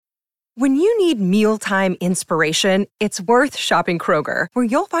When you need mealtime inspiration, it's worth shopping Kroger, where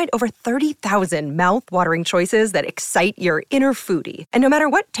you'll find over 30,000 mouth-watering choices that excite your inner foodie. And no matter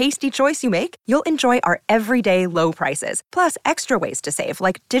what tasty choice you make, you'll enjoy our everyday low prices, plus extra ways to save,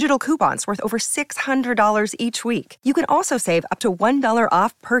 like digital coupons worth over $600 each week. You can also save up to $1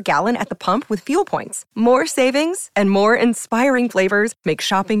 off per gallon at the pump with fuel points. More savings and more inspiring flavors make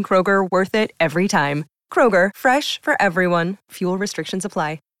shopping Kroger worth it every time. Kroger, fresh for everyone. Fuel restrictions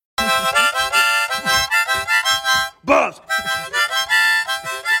apply. Buzz!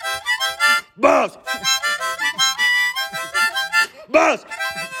 Buzz! Buzz!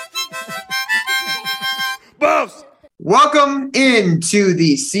 Buzz! Welcome into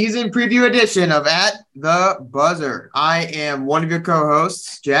the season preview edition of At the Buzzer. I am one of your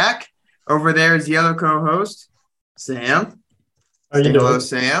co-hosts, Jack. Over there is the other co-host, Sam. Hello,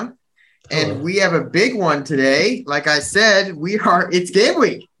 Sam. And we have a big one today. Like I said, it's game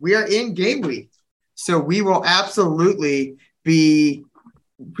week. We are in game week. So we will absolutely be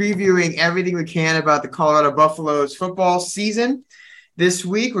previewing everything we can about the Colorado Buffaloes football season. This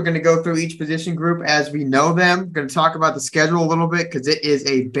week, we're going to go through each position group as we know them. We're going to talk about the schedule a little bit because it is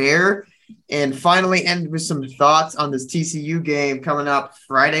a bear. And finally end with some thoughts on this TCU game coming up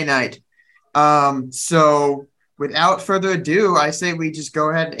Friday night. So without further ado, I say we just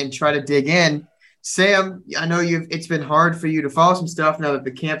go ahead and try to dig in. Sam, I know it's been hard for you to follow some stuff now that the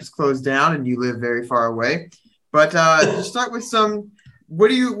camp is closed down and you live very far away. But just start with some.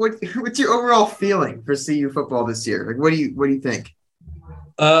 What's your overall feeling for CU football this year? Like, what do you think?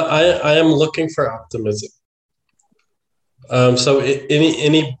 I am looking for optimism. So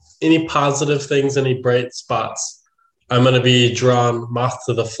any positive things, any bright spots, I'm going to be drawn moth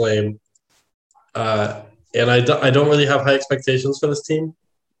to the flame. And I don't really have high expectations for this team.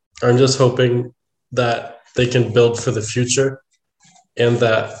 I'm just hoping that they can build for the future and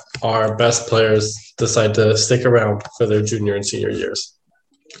that our best players decide to stick around for their junior and senior years.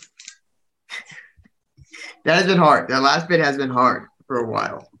 That has been hard. That last bit has been hard for a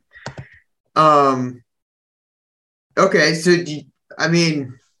while. Okay, so at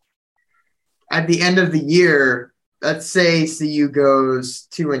the end of the year, let's say CU goes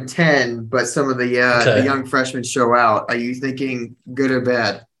 2-10, but some of the young freshmen show out. Are you thinking good or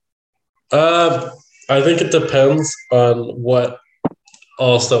bad? I think it depends on what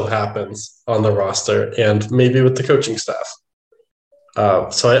also happens on the roster and maybe with the coaching staff.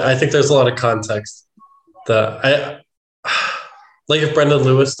 So I think there's a lot of context that like if Brendan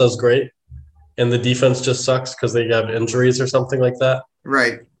Lewis does great and the defense just sucks because they have injuries or something like that.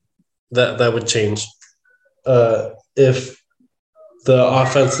 Right. That would change. If the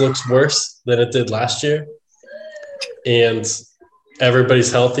offense looks worse than it did last year and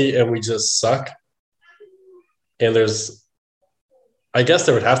everybody's healthy and we just suck, and I guess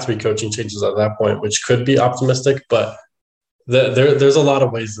there would have to be coaching changes at that point, which could be optimistic, but there's a lot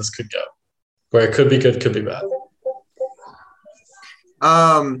of ways this could go, where it could be good, could be bad.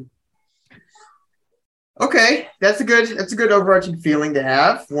 Okay, that's a good overarching feeling to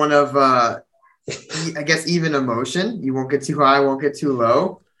have. One of I guess even emotion. You won't get too high, won't get too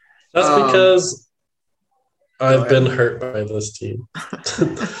low. That's because I've been hurt by this team.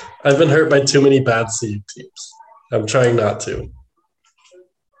 I've been hurt by too many bad seed teams. I'm trying not to.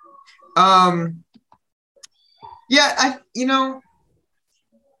 Yeah,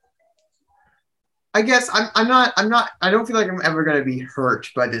 I guess I'm not I don't feel like I'm ever going to be hurt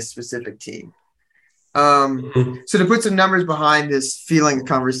by this specific team. So to put some numbers behind this feeling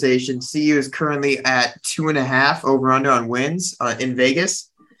conversation, CU is currently at 2.5 over/under on wins in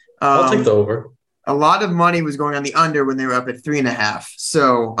Vegas. I'll take the over. A lot of money was going on the under when they were up at 3.5.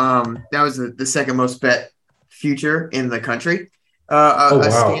 So that was the second most bet future in the country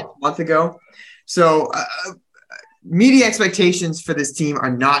a month ago. So media expectations for this team are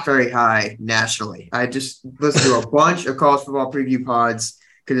not very high nationally. I just listened to a bunch of college football preview pods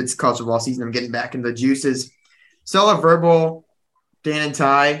because it's college football season. I'm getting back in the juices. Solid verbal, Dan and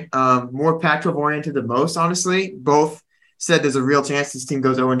Ty, more Pac-12 oriented than most, honestly. Both said there's a real chance this team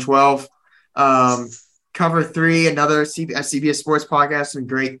goes 0-12. Cover 3, another CBS Sports podcast,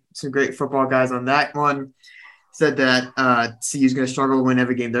 some great football guys on that one, said that CU is going to struggle to win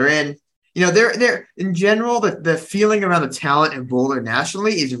every game they're in. You know, they're in general, the feeling around the talent in Boulder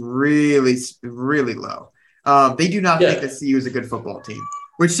nationally is really, really low. They do not think that CU is a good football team,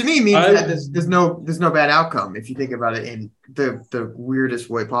 which to me means that there's no bad outcome if you think about it in the weirdest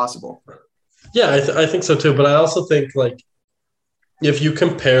way possible. Yeah, I think so too. But I also think, like, if you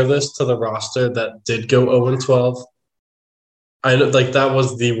compare this to the roster that did go 0-12, I know, like, that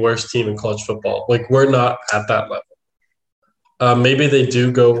was the worst team in college football. Like, we're not at that level. Maybe they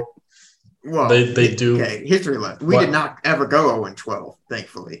do go Well, They do. Okay, history lesson. We What? did not ever go 0-12,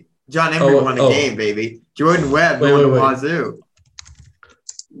 thankfully. John Emery won a Oh. game, baby. Jordan Webb Wait, going to wait. Wazoo.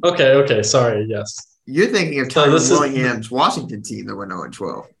 Okay. Sorry. Yes. You're thinking of So Tyrone this is- Willingham's Washington team that went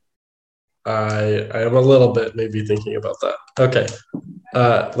 0-12. I am a little bit maybe thinking about that. Okay.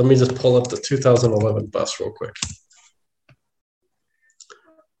 Let me just pull up the 2011 bus real quick.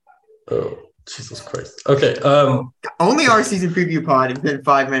 Oh, Jesus Christ. Okay. Only our season preview pod in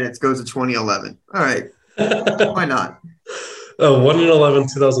 5 minutes goes to 2011. All right, why not?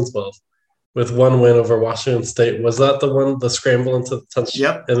 1-11, 2012, with one win over Washington State. Was that the scramble into the touch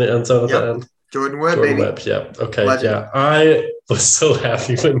Yep. in the end zone at Yep. the end? Jordan Webb, Jordan baby. Webb, yeah. Okay, Legend. yeah. I was so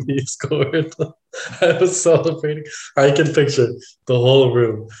happy when he scored. I was celebrating. I can picture the whole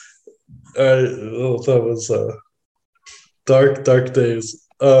room. That was dark days.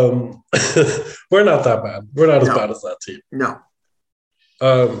 We're not that bad. We're not as No. bad as that team. No.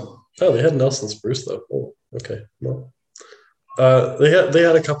 They had Nelson Spruce though. Oh, okay. No. They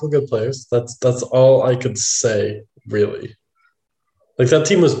had a couple good players. That's all I could say, really. Like that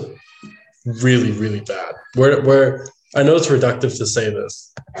team was really, really bad. Where I know it's reductive to say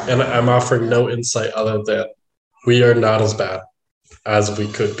this, and I'm offering no insight other than we are not as bad as we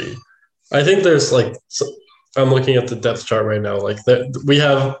could be. I think there's I'm looking at the depth chart right now. We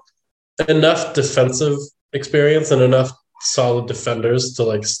have enough defensive experience and enough solid defenders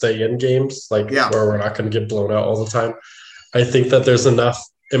to stay in games, where we're not going to get blown out all the time. I think that there's enough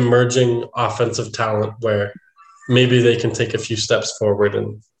emerging offensive talent where maybe they can take a few steps forward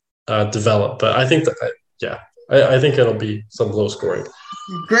and develop. But I think I think it'll be some low scoring.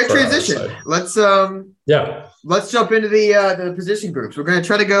 Great transition. Let's jump into the position groups. We're going to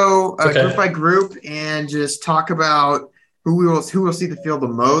try to go group by group and just talk about who we'll see the field the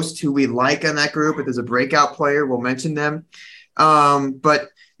most, who we like in that group. If there's a breakout player, we'll mention them. But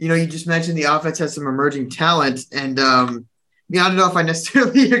you just mentioned the offense has some emerging talent, and I don't know if I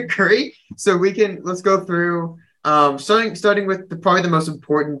necessarily agree. So let's go through starting with probably the most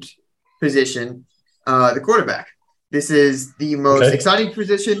important position, the quarterback. This is the most exciting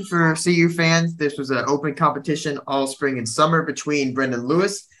position for CU fans. This was an open competition all spring and summer between Brendan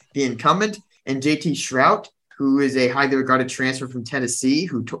Lewis, the incumbent, and JT Shrout, who is a highly regarded transfer from Tennessee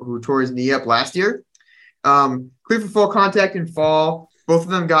who tore his knee up last year. Cleared for full contact in fall. Both of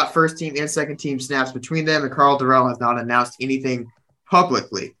them got first team and second team snaps between them, and Karl Dorrell has not announced anything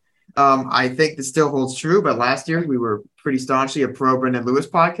publicly. I think this still holds true, but last year we were pretty staunchly a pro Brendan Lewis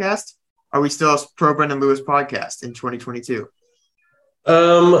podcast. Are we still a pro Brendan Lewis podcast in 2022?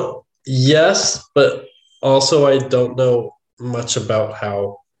 Yes, but also I don't know much about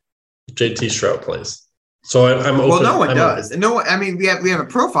how JT Shrout plays. So I'm open. Well, no one does. And no one, I mean, we have a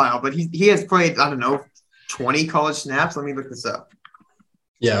profile, but he has played, I don't know, 20 college snaps. Let me look this up.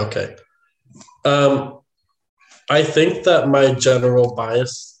 Yeah, okay. I think that my general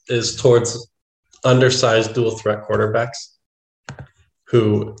bias is towards undersized dual threat quarterbacks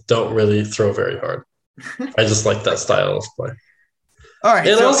who don't really throw very hard. I just like that style of play. All right.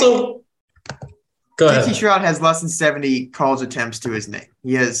 And also, go ahead. JT Shrout has less than 70 college attempts to his name.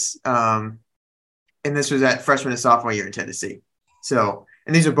 He has, and this was at freshman and sophomore year in Tennessee. So,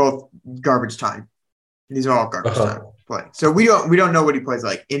 and these are both garbage time. These are all garbage time play. So we don't know what he plays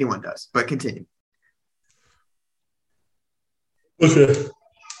like. Anyone does, but continue. Okay.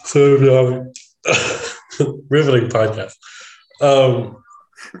 So, riveting podcast.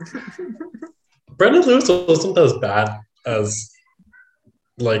 Brendan Lewis wasn't as bad as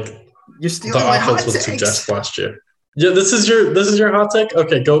you're stealing the my offense hot would takes. suggest last year. Yeah, this is your hot take.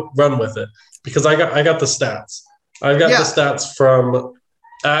 Okay, go run with it because I got the stats. I've got the stats from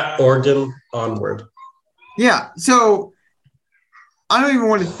at Oregon onward. Yeah, so I don't even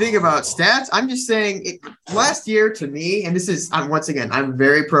want to think about stats. I'm just saying last year to me, and this is I'm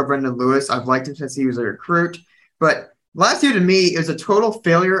very pro Brendan Lewis. I've liked him since he was a recruit, but last year to me is a total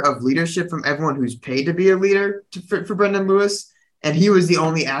failure of leadership from everyone who's paid to be a leader for Brendan Lewis, and he was the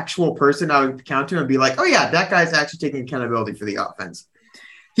only actual person I would count to and be like, oh yeah, that guy's actually taking accountability for the offense.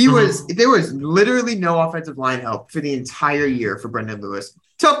 There was literally no offensive line help for the entire year for Brendan Lewis.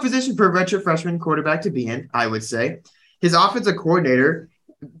 Tough position for a redshirt freshman quarterback to be in, I would say. His offensive coordinator,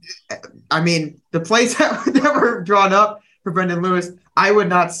 I mean, the plays that were drawn up for Brendan Lewis, I would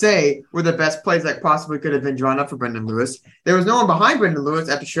not say were the best plays that possibly could have been drawn up for Brendan Lewis. There was no one behind Brendan Lewis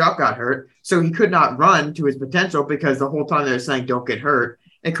after Shrout got hurt, so he could not run to his potential because the whole time they were saying, don't get hurt.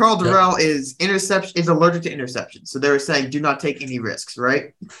 And Karl Dorrell is allergic to interceptions. So they were saying, do not take any risks,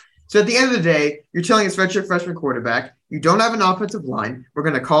 right? So at the end of the day, you're telling this redshirt freshman quarterback, you don't have an offensive line. We're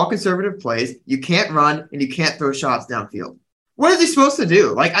going to call conservative plays. You can't run and you can't throw shots downfield. What is he supposed to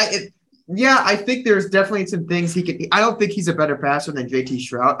do? Yeah, I think there's definitely some things he can. I don't think he's a better passer than JT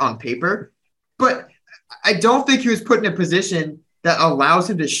Shrout on paper, but I don't think he was put in a position that allows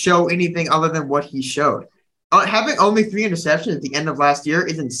him to show anything other than what he showed. Having only 3 interceptions at the end of last year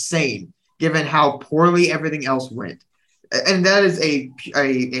is insane, given how poorly everything else went. And that is a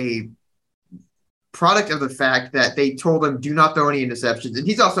product of the fact that they told him, do not throw any interceptions. And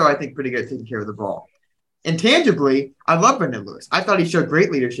he's also, I think, pretty good at taking care of the ball. Intangibly, I love Brendan Lewis. I thought he showed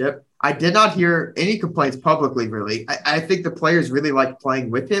great leadership. I did not hear any complaints publicly, really. I think the players really liked playing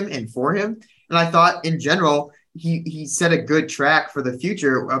with him and for him. And I thought, in general, he set a good track for the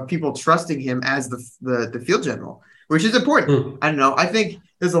future of people trusting him as the field general, which is important. I don't know. I think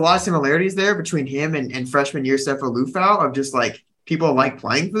there's a lot of similarities there between him and freshman year Sefo Liufau of just like people like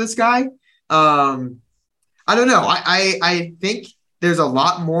playing for this guy. I don't know. I think there's a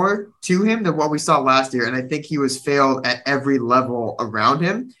lot more to him than what we saw last year, and I think he was failed at every level around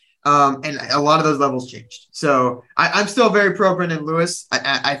him. And a lot of those levels changed. So I'm still very pro Brendan Lewis.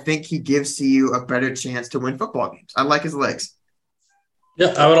 I think he gives CU a better chance to win football games. I like his legs.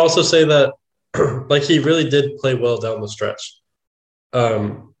 Yeah, I would also say that like he really did play well down the stretch.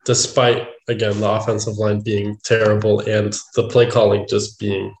 Despite, again, the offensive line being terrible and the play calling just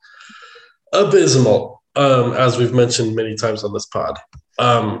being abysmal, as we've mentioned many times on this pod.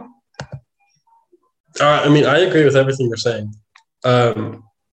 I mean, I agree with everything you're saying.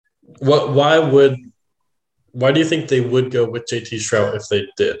 Why do you think they would go with JT Shrout if they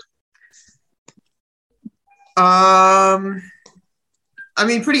did? I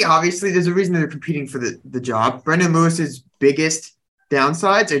mean, pretty obviously, there's a reason they're competing for the job. Brendan Lewis's biggest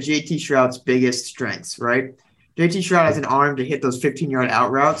downsides are JT Shrout's biggest strengths, right? JT Shrout has an arm to hit those 15-yard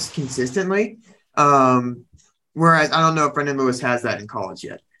out routes consistently, whereas I don't know if Brendan Lewis has that in college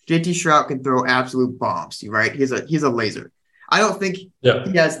yet. JT Shrout can throw absolute bombs, right? He's a laser. I don't think he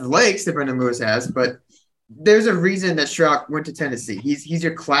has the legs that Brendan Lewis has, but there's a reason that Shrout went to Tennessee. He's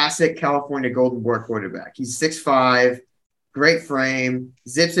your classic California Golden Boy quarterback. He's 6'5", great frame,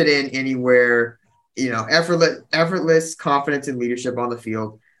 zips it in anywhere, effortless confidence and leadership on the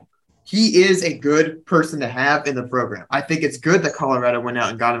field. He is a good person to have in the program. I think it's good that Colorado went out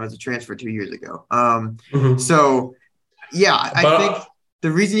and got him as a transfer 2 years ago. So, yeah, I think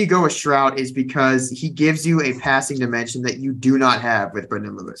the reason you go with Shrout is because he gives you a passing dimension that you do not have with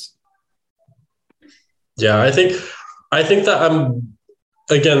Brendan Lewis. Yeah, I think that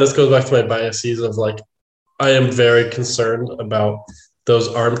again, this goes back to my biases of like, I am very concerned about those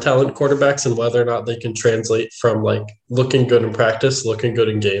arm talent quarterbacks and whether or not they can translate from like looking good in practice, looking good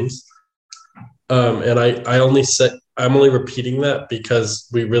in games. And I'm only repeating that because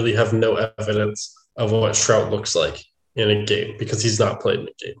we really have no evidence of what Shrout looks like in a game because he's not played in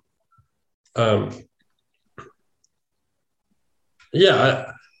a game.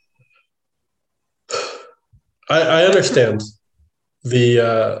 I understand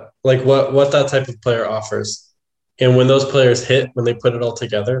the like what that type of player offers. And when those players hit, when they put it all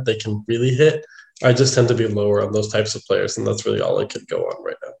together, they can really hit. I just tend to be lower on those types of players, and that's really all I could go on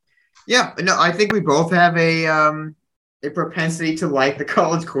right now. Yeah, no, I think we both have a propensity to like the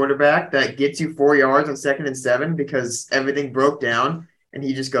college quarterback that gets you 4 yards on 2nd and 7 because everything broke down, and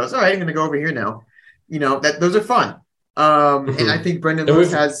he just goes, all right, I'm going to go over here now. Those are fun. And I think Brendan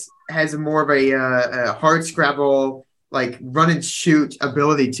Lewis has more of a hard scrabble, like run and shoot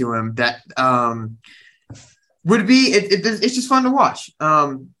ability to him that would be it's just fun to watch.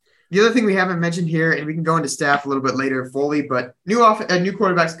 The other thing we haven't mentioned here, and we can go into staff a little bit later fully, but new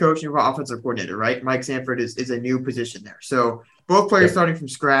quarterbacks coach, new offensive coordinator, right? Mike Sanford is a new position there. So both players starting from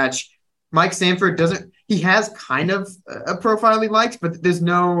scratch. Mike Sanford he has kind of a profile he likes, but there's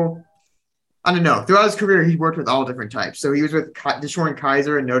no, I don't know. Throughout his career, he worked with all different types. So he was with DeShone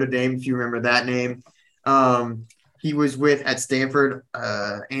Kizer in Notre Dame, if you remember that name. He was with at Stanford,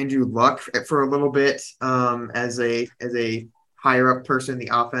 Andrew Luck for a little bit as a higher up person in the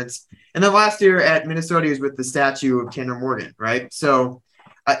offense. And then last year at Minnesota, he was with the statue of Tanner Morgan, right? So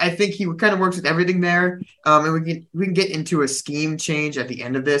I think he kind of works with everything there. And we can get into a scheme change at the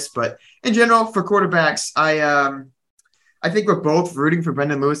end of this, but in general, for quarterbacks, I think we're both rooting for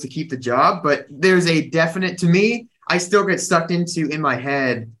Brendan Lewis to keep the job, but there's a definite, to me, I still get sucked into in my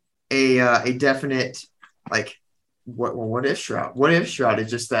head a definite, like, what if Shrout? What if Shrout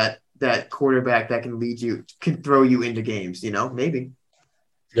is just that quarterback that can throw you into games, maybe.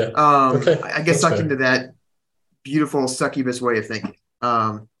 Yeah. Okay. I get sucked into that beautiful succubus way of thinking.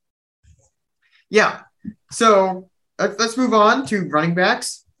 Yeah. So let's move on to running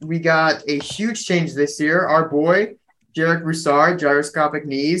backs. We got a huge change this year. Our boy, Jarek Broussard, gyroscopic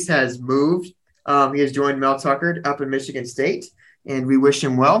knees, has moved. He has joined Mel Tucker up in Michigan State. and we wish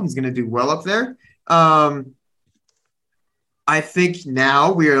him well. He's going to do well up there. I think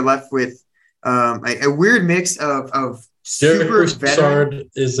now we are left with a weird mix of super Derek veteran. Broussard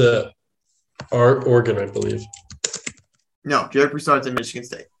is a Oregon, I believe. No, Derek Broussard's at Michigan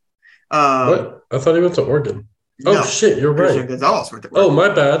State. What? I thought he went to Oregon. Oh, no, shit, you're Christian right. Gonzalez went to Oregon. Oh,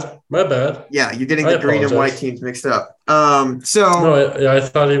 my bad. Yeah, you're getting I the green and apologize. white teams mixed up. No, I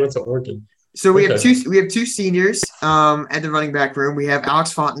thought he went to Oregon. So we have Okay. two seniors at the running back room. We have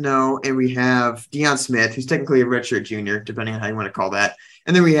Alex Fontenot and we have Deion Smith, who's technically a redshirt junior, depending on how you want to call that.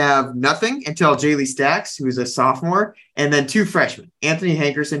 And then we have nothing until Jaylee Stacks, who's a sophomore, and then two freshmen, Anthony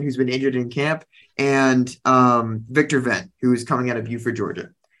Hankerson, who's been injured in camp, and Victor Venn, who is coming out of Buford, Georgia.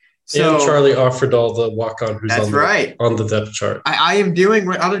 So And Charlie Offerdahl, the walk-on, who's that's right. on the depth chart. I am doing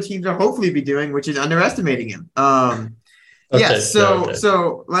what other teams will hopefully be doing, which is underestimating him.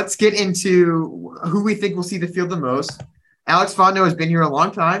 So let's get into who we think will see the field the most. Alex Fontenot has been here a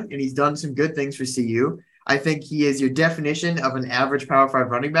long time, and he's done some good things for CU. I think he is your definition of an average Power 5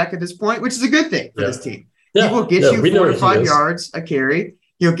 running back at this point, which is a good thing for this team. Yeah, he will get we you know 4 what to he 5 is. yards a carry.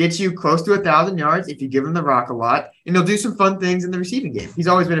 He'll get you close to 1,000 yards if you give him the rock a lot, and he'll do some fun things in the receiving game. He's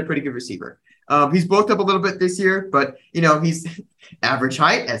always been a pretty good receiver. He's bulked up a little bit this year, but he's average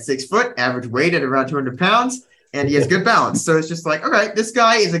height at 6 foot, average weight at around 200 pounds, and he has good balance. So it's just like, all right, this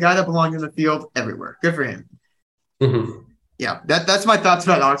guy is a guy that belongs in the field everywhere. Good for him. Mm-hmm. Yeah, that's my thoughts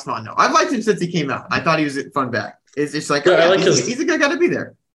about Alex Fontenot. I've liked him since he came out. I thought he was a fun back. It's just like, Yeah, he's a good guy to be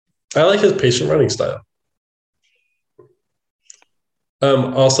there. I like his patient running style.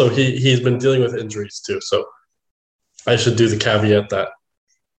 Also, he's been dealing with injuries too, so I should do the caveat that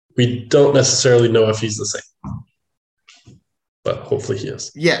we don't necessarily know if he's the same, but hopefully he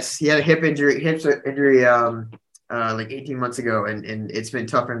is. Yes, he had a hip injury like 18 months ago, and it's been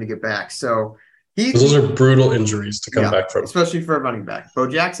tough for him to get back. So Those are brutal injuries to come back from, especially for a running back. Bo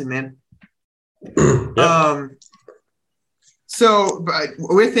Jackson, man. Yeah. So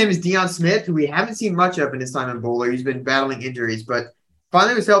with him is Deion Smith, who we haven't seen much of in his time in Bowler. He's been battling injuries, but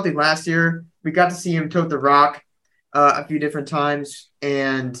finally was healthy last year. We got to see him tote the rock a few different times,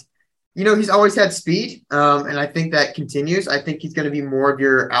 and he's always had speed, and I think that continues. I think he's going to be more of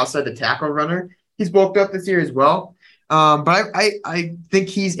your outside the tackle runner. He's bulked up this year as well, but I think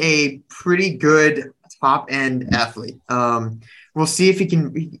he's a pretty good top end athlete. We'll see if he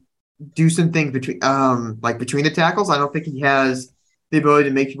can do some things between the tackles. I don't think he has the ability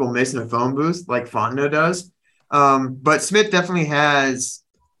to make people miss in a phone booth like Fontenot does. But Smith definitely has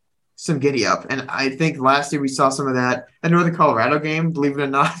some giddy up. And I think last year we saw some of that. The Northern Colorado game, believe it or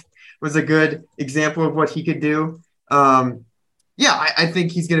not, was a good example of what he could do. I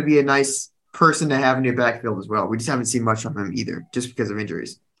think he's going to be a nice person to have in your backfield as well. We just haven't seen much from him either, just because of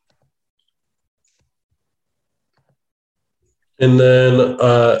injuries. And then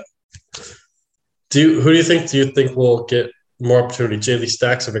who do you think will get more opportunity, Jaylee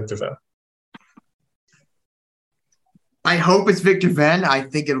Stacks or Victor Venn? I hope it's Victor Venn. I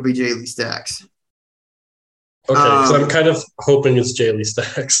think it'll be Jaylee Stacks. Okay, because I'm kind of hoping it's Jaylee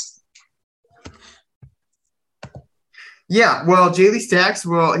Stacks. Yeah, well, Jaylee Stacks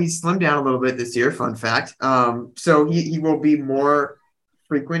he's slimmed down a little bit this year, fun fact. So he will be more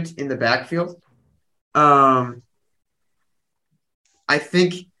frequent in the backfield. I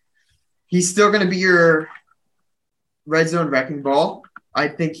think he's still going to be your red zone wrecking ball. I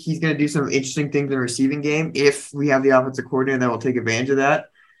think he's going to do some interesting things in the receiving game if we have the offensive coordinator that will take advantage of that.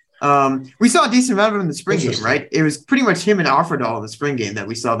 We saw a decent amount of him in the spring game, right? It was pretty much him and Offerdahl in the spring game that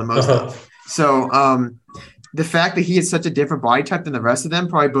we saw the most of. So the fact that he is such a different body type than the rest of them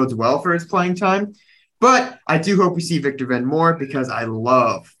probably bodes well for his playing time. But I do hope we see Victor Venn more because I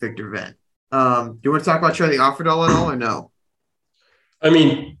love Victor Venn. Do you want to talk about Charlie Offerdahl at all or no? I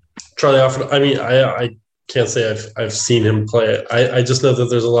mean, Charlie Offerdahl, I can't say I've seen him play. I just know that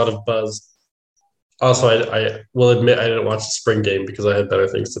there's a lot of buzz. Also, I will admit I didn't watch the spring game because I had better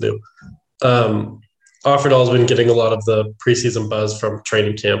things to do. Offerdahl's been getting a lot of the preseason buzz from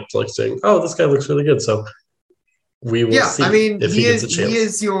training camp, like saying, "Oh, this guy looks really good." So we will see. If he gets a chance. He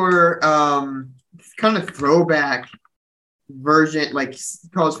is your kind of throwback version, like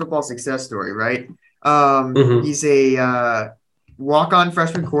college football success story, right? He's a walk-on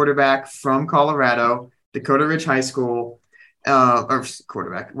freshman quarterback from Colorado, Dakota Ridge High School,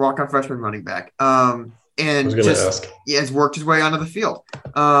 walk-on freshman running back. And he has worked his way onto the field.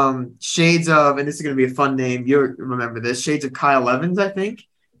 Shades of, and this is going to be a fun name, you remember this, shades of Kyle Evans, I think,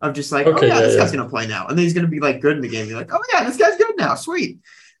 of just like, this guy's going to play now. And then he's going to be like good in the game. You're like, oh yeah, this guy's good now. Sweet.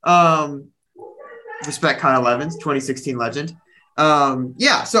 Respect Kyle Evans, 2016 legend.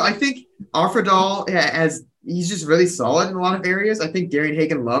 So I think Offerdahl has he's just really solid in a lot of areas. I think Darian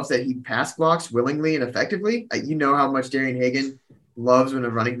Hagan loves that he pass blocks willingly and effectively. You know how much Darian Hagan loves when a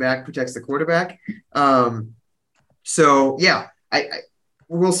running back protects the quarterback. So yeah,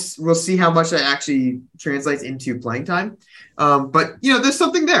 we'll see how much that actually translates into playing time. But there's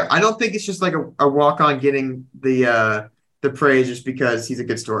something there. I don't think it's just like a walk-on getting the praise just because he's a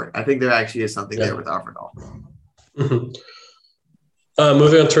good story. I think there actually is something there with Alfred Hall. Mm-hmm.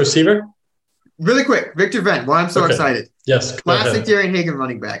 Moving on to receiver. Really quick, Victor Venn. Why I'm so excited. Yes. Classic Darian Hagan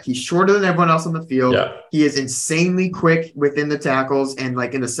running back. He's shorter than everyone else on the field. Yeah. He is insanely quick within the tackles and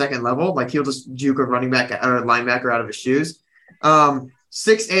like in the second level. Like he'll just juke a running back or a linebacker out of his shoes.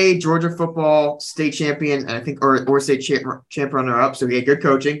 6A Georgia football state champion, I think, or state champ runner-up. So he had good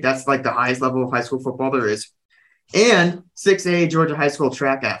coaching. That's like the highest level of high school football there is. And 6A Georgia high school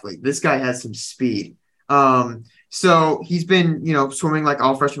track athlete. This guy has some speed. So he's been, swimming like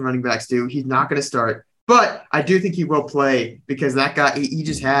all freshman running backs do. He's not going to start, but I do think he will play because that guy, he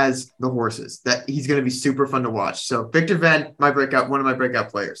just has the horses. That he's going to be super fun to watch. So Victor Venn, one of my breakout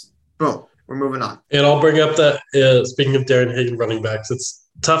players. Boom. We're moving on. And I'll bring up that, speaking of Darian Hagan running backs, it's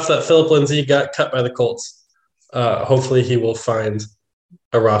tough that Philip Lindsay got cut by the Colts. Hopefully he will find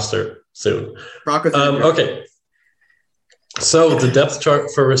a roster soon. Okay. So the depth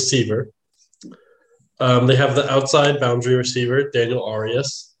chart for receiver. They have the outside boundary receiver, Daniel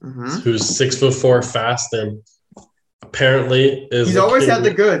Arias, who's 6'4", fast, and apparently is. He's always had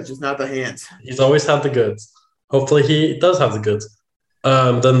the goods, just not the hands. He's always had the goods. Hopefully, he does have the goods.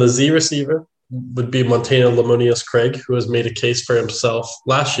 Then the Z receiver would be Montana Lemonius Craig, who has made a case for himself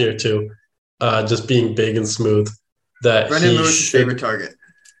last year too, just being big and smooth. That Brendan Lewis' favorite target.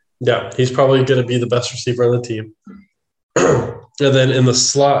 Yeah, he's probably going to be the best receiver on the team. And then in the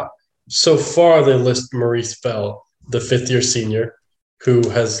slot. So far, they list Maurice Bell, the fifth-year senior, who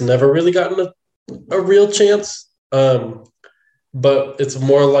has never really gotten a real chance. But it's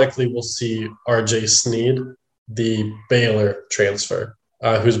more likely we'll see R.J. Sneed, the Baylor transfer,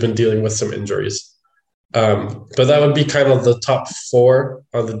 who's been dealing with some injuries. But that would be kind of the top four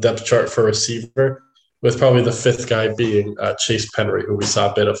on the depth chart for receiver, with probably the fifth guy being Chase Penry, who we saw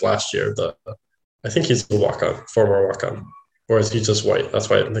a bit of last year. I think he's a walk-on, former walk-on. Or is he just white? That's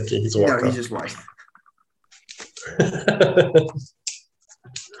why I'm thinking he's a walk-on. No, he's just white.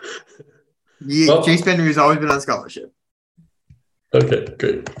 Chase Penry has always been on scholarship. Okay,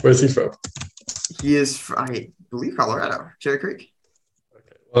 great. Where's he from? He is from, I believe, Colorado, Cherry Creek.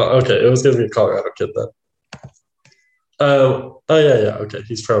 Okay, it was going to be a Colorado kid then. Okay,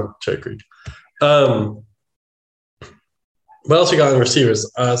 he's from Cherry Creek. What else you got in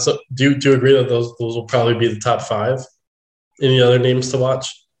receivers? So do you agree that those will probably be the top five? Any other names to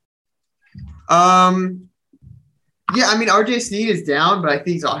watch? Yeah, I mean RJ Sneed is down, but I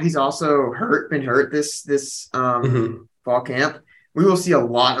think he's also been hurt this fall camp. We will see a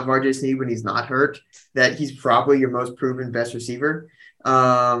lot of RJ Sneed when he's not hurt. That he's probably your most proven best receiver.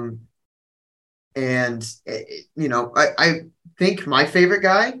 I think my favorite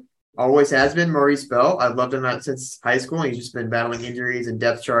guy always has been Maurice Bell. I've loved him since high school. He's just been battling injuries and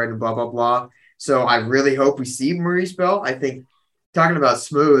depth chart and blah blah blah. So I really hope we see Maurice Bell. I think talking about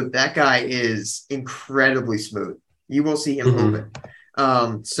smooth, that guy is incredibly smooth. You will see him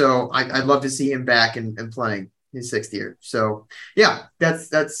moving. So I'd love to see him back and playing his sixth year. So yeah,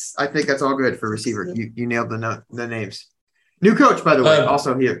 that's I think that's all good for receiver. You nailed the names. New coach, by the way,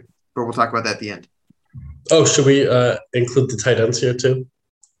 also here, but we'll talk about that at the end. Oh, should we include the tight ends here too?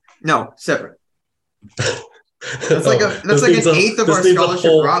 No, separate. That's like an eighth of our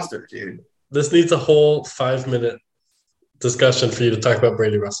scholarship roster, dude. This needs a whole 5-minute discussion for you to talk about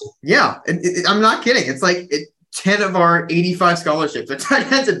Brady Russell. Yeah, I'm not kidding. It's like 10 of our 85 scholarships are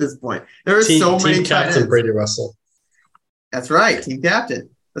tight ends at this point. There are so many team tight captain ends. Brady Russell. That's right, team captain.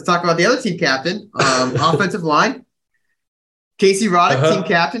 Let's talk about the other team captain, offensive line. Casey Roddick, team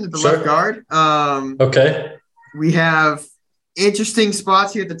captain at the left guard. Okay. We have interesting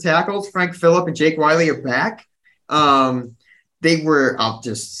spots here at the tackles. Frank Phillip and Jake Wiley are back. They were, I'll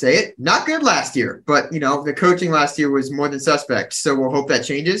just say it, not good last year. But, the coaching last year was more than suspect. So we'll hope that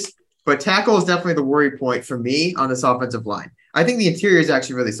changes. But tackle is definitely the worry point for me on this offensive line. I think the interior is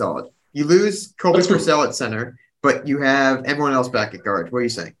actually really solid. You lose Colby Purcell at center, but you have everyone else back at guard. What are you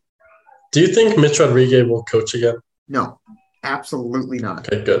saying? Do you think Mitch Rodriguez will coach again? No, absolutely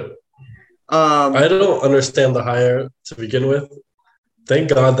not. Okay, good. I don't understand the hire to begin with. Thank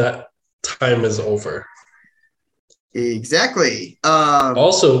God that time is over. Exactly.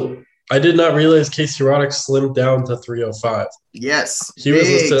 Also, I did not realize Casey Roddick slimmed down to 305. Yes. He was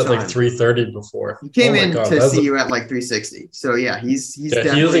listed at time. like 330 before. He came in to see you at like 360. So yeah, he's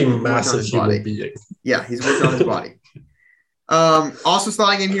definitely he is a massive human being. Yeah, he's worked on his body. Also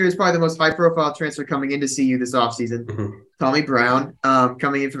sliding in here is probably the most high-profile transfer coming in to CU this offseason. Mm-hmm. Tommy Brown,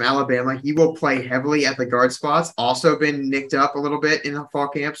 coming in from Alabama. He will play heavily at the guard spots. Also been nicked up a little bit in the fall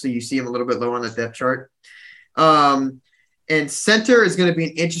camp, so you see him a little bit lower on the depth chart. And center is going to be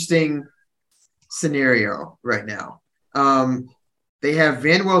an interesting scenario right now. They have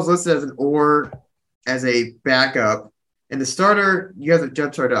Van Wells listed as an or as a backup. And the starter, you have the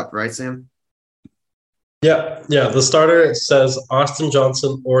depth chart up, right, Sam? Yeah. The starter says Austin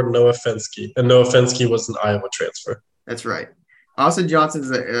Johnson or Noah Fenske, and Noah Fenske was an Iowa transfer. That's right. Austin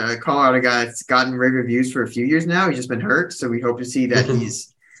Johnson's a Colorado guy that's gotten rave reviews for a few years now. He's just been hurt, so we hope to see that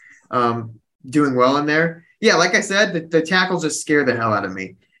he's doing well in there. Yeah, like I said, the tackles just scare the hell out of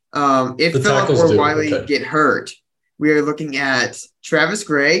me. If Phillip or Wiley get hurt, we are looking at Travis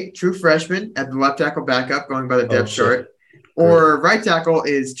Gray, true freshman, at the left tackle backup, going by the depth chart. Or right tackle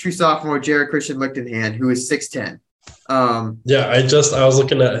is true sophomore Jared Christian Lichtenhand, who is 6'10". I was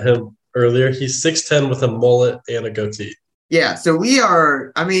looking at him earlier. He's 6'10" with a mullet and a goatee. Yeah, so we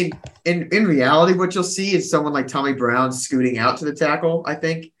are, I mean, in reality, what you'll see is someone like Tommy Brown scooting out to the tackle, I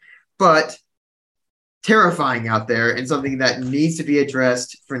think. But terrifying out there and something that needs to be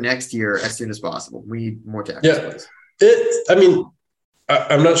addressed for next year as soon as possible. We need more tackles. Yeah,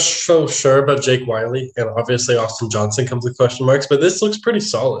 I'm not so sure about Jake Wiley, and obviously Austin Johnson comes with question marks, but this looks pretty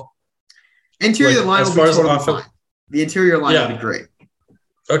solid. Interior line will be totally fine. The interior line will be great.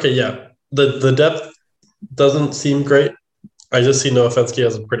 Okay, yeah. The depth doesn't seem great. I just see Noah Fenske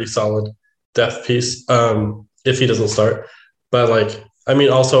as a pretty solid depth piece if he doesn't start. But,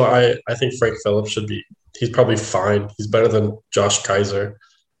 also I think Frank Phillips he's probably fine. He's better than Josh Kaiser.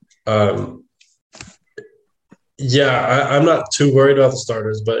 I'm not too worried about the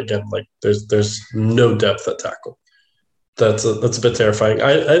starters, but again, there's no depth at tackle. That's a bit terrifying.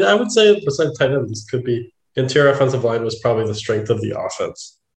 I would say besides tight end, this could be interior offensive line was probably the strength of the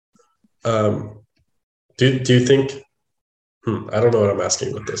offense. Do you think? I don't know what I'm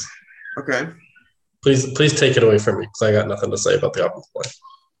asking with this. Okay. Please take it away from me because I got nothing to say about the offensive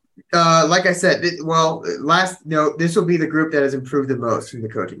line. Like I said, last note, this will be the group that has improved the most from the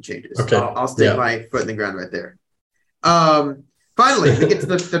coaching changes. Okay. I'll stick my foot in the ground right there. Finally, we get to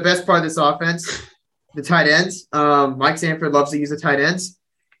the best part of this offense, the tight ends. Mike Sanford loves to use the tight ends.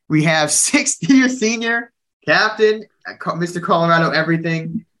 We have sixth-year senior, captain, Mr. Colorado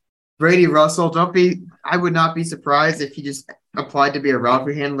everything, Brady Russell. I would not be surprised if he just applied to be a route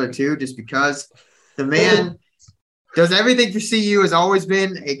handler too, just because the man does everything for CU, has always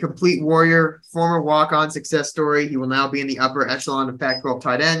been a complete warrior, former walk-on success story. He will now be in the upper echelon of Pac-12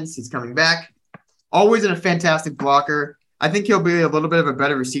 tight ends. He's coming back. Always a fantastic blocker. I think he'll be a little bit of a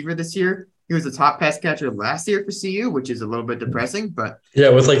better receiver this year. He was the top pass catcher last year for CU, which is a little bit depressing, but yeah,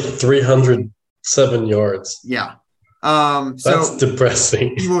 with 307 yards. Yeah. That's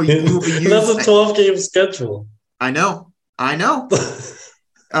depressing. He will be used, that's a 12-game schedule. I know.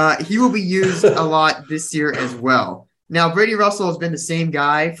 He will be used a lot this year as well. Now, Brady Russell has been the same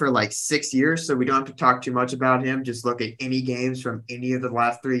guy for 6 years, so we don't have to talk too much about him. Just look at any games from any of the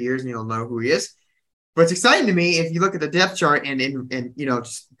last 3 years, and you'll know who he is. But it's exciting to me if you look at the depth chart and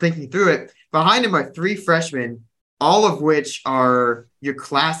just thinking through it. Behind him are 3 freshmen, all of which are your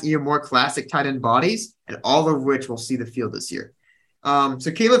more classic tight end bodies, and all of which will see the field this year.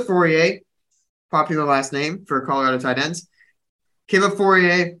 So Caleb Fourier, popular last name for Colorado tight ends. Caleb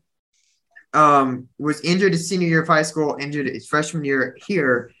Fourier was injured his senior year of high school, injured his freshman year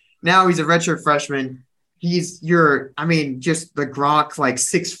here. Now he's a redshirt freshman. He's just the Gronk,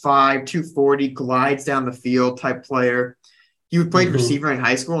 6'5", 240, glides down the field type player. He played receiver in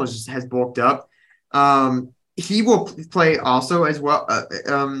high school and just has bulked up. He will play also as well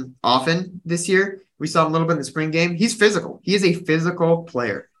often this year. We saw him a little bit in the spring game. He's physical. He is a physical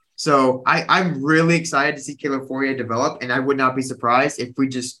player. So I'm really excited to see Caleb Fourier develop, and I would not be surprised if we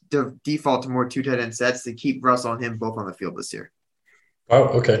just default to more 2 tight end sets to keep Russell and him both on the field this year. Oh,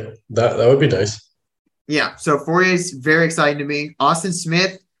 okay. That would be nice. Yeah, so Fourier is very exciting to me. Austin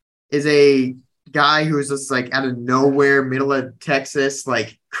Smith is a guy who is just out of nowhere, middle of Texas,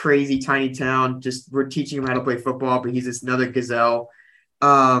 crazy tiny town. Just we're teaching him how to play football, but he's just another gazelle.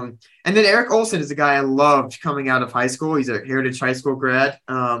 And then Eric Olson is a guy I loved coming out of high school. He's a Heritage High School grad,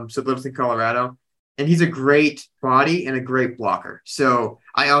 so lives in Colorado. And he's a great body and a great blocker. So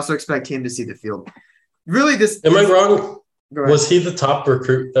I also expect him to see the field. Really, Am I wrong? Was he the top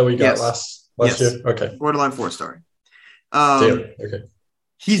recruit that we got last year? Okay. Borderline 4-star. Damn. Okay.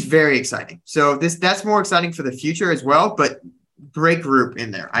 he's very exciting. So that's more exciting for the future as well, but great group in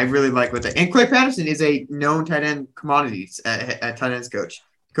there. I really like what and Clay Patterson is a known tight end commodity at tight ends coach.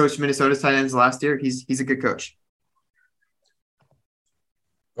 Coached Minnesota's tight ends last year. He's a good coach.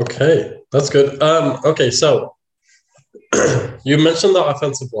 Okay, that's good. Okay, so you mentioned the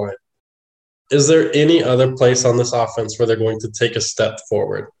offensive line. Is there any other place on this offense where they're going to take a step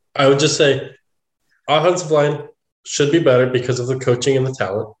forward? I would just say offensive line should be better because of the coaching and the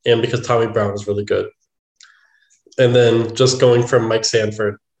talent and because Tommy Brown is really good. And then just going from Mike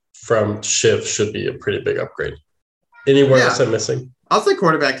Sanford from Shiv should be a pretty big upgrade. Anywhere else I'm missing? I'll say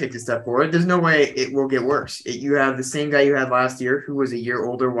quarterback take a step forward. There's no way it will get worse. You have the same guy you had last year who was a year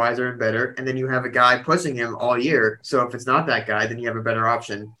older, wiser, and better, and then you have a guy pushing him all year. So if it's not that guy, then you have a better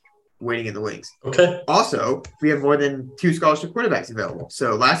option waiting in the wings. Okay. Also, we have more than 2 scholarship quarterbacks available.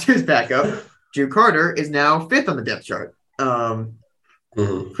 So last year's backup, Drew Carter, is now 5th on the depth chart.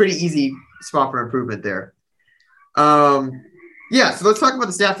 Pretty easy spot for improvement there. So let's talk about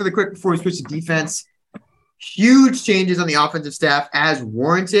the staff really quick before we switch to defense. Huge changes on the offensive staff as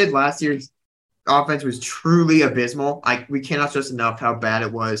warranted. Last year's offense was truly abysmal. We cannot stress enough how bad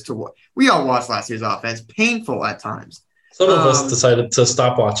it was to watch. We all watched last year's offense. Painful at times. Some of us decided to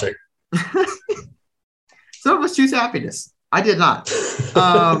stop watching. Some of us choose happiness. I did not.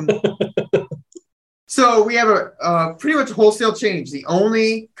 So we have a pretty much wholesale change. The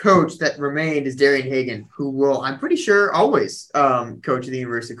only coach that remained is Darian Hagan, who will, I'm pretty sure, always coach at the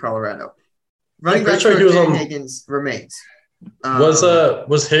University of Colorado. Running back coach Darian Hagan remains.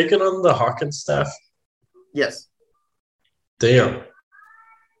 Was Hagan on the Hawkins staff? Yes. Damn.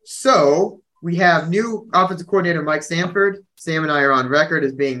 So we have new offensive coordinator Mike Sanford. Sam and I are on record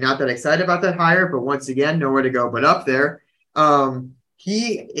as being not that excited about that hire, but once again, nowhere to go but up there.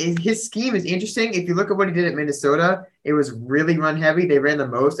 His scheme is interesting. If you look at what he did at Minnesota, it was really run heavy. They ran the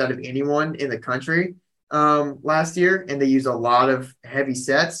most out of anyone in the country last year, and they used a lot of heavy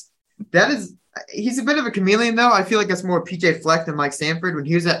sets. He's a bit of a chameleon, though. I feel like that's more PJ Fleck than Mike Sanford. When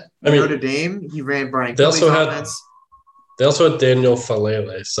he was at Notre Dame, he ran Brian Kelly's offense. They also had Daniel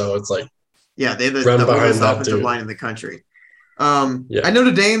Falele, so it's like they have the oldest offensive line in the country. At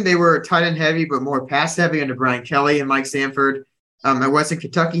Notre Dame, they were tight end heavy, but more pass heavy under Brian Kelly and Mike Sanford. At Western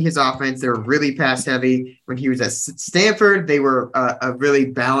Kentucky, his offense, they were really pass heavy. When he was at Stanford, they were a really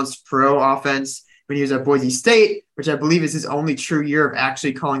balanced pro offense. When he was at Boise State, which I believe is his only true year of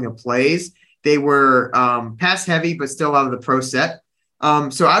actually calling the plays, they were pass heavy, but still out of the pro set.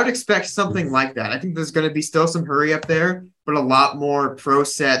 So I would expect something like that. I think there's going to be still some hurry up there, but a lot more pro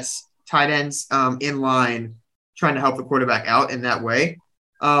sets, tight ends in line, trying to help the quarterback out in that way.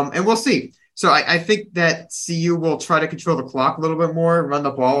 And we'll see. So I think that CU will try to control the clock a little bit more, run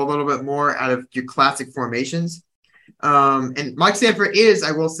the ball a little bit more out of your classic formations. And Mike Sanford is,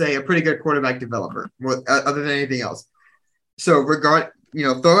 I will say, a pretty good quarterback developer, other than anything else. So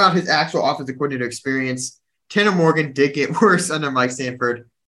throw out his actual offensive coordinator experience. Tanner Morgan did get worse under Mike Sanford,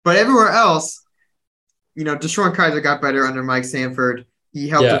 but everywhere else, Deshaun Kaiser got better under Mike Sanford. He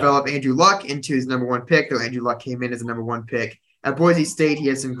helped develop Andrew Luck into his number 1 pick, though Andrew Luck came in as the number 1 pick. At Boise State, he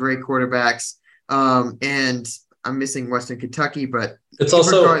has some great quarterbacks. And I'm missing Western Kentucky, but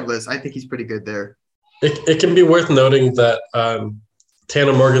regardless, I think he's pretty good there. It can be worth noting that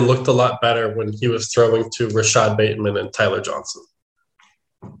Tanner Morgan looked a lot better when he was throwing to Rashad Bateman and Tyler Johnson,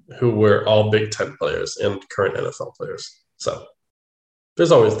 who were all Big Ten players and current NFL players. So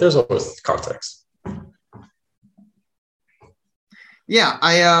there's always context. Yeah,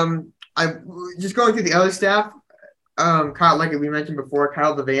 I just going through the other staff. Kyle, like we mentioned before,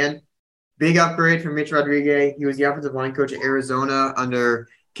 Kyle Devan, big upgrade from Mitch Rodriguez. He was the offensive line coach at Arizona under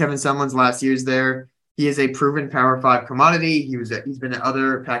Kevin Sumlin's last years there. He is a proven Power 5 commodity. He's been at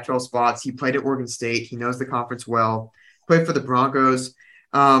other Pac-12 spots. He played at Oregon State. He knows the conference well. Played for the Broncos,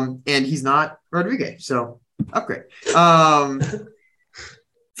 and he's not Rodriguez, so upgrade.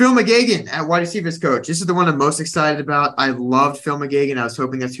 Phil McGagan at wide receivers coach. This is the one I'm most excited about. I loved Phil McGagan. I was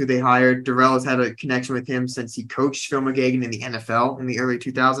hoping that's who they hired. Darrell has had a connection with him since he coached Phil McGagan in the NFL in the early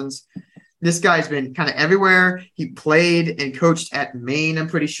 2000s. This guy's been kind of everywhere. He played and coached at Maine, I'm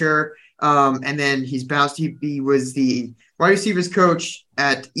pretty sure. And then he's bounced. He was the wide receivers coach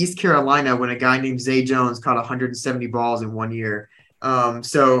at East Carolina when a guy named Zay Jones caught 170 balls in 1 year.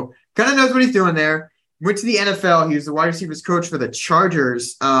 So kind of knows what he's doing there. Went to the NFL. He was the wide receivers coach for the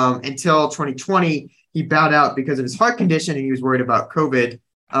Chargers until 2020. He bowed out because of his heart condition, and he was worried about COVID.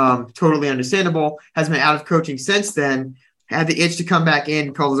 Totally understandable. Has been out of coaching since then. Had the itch to come back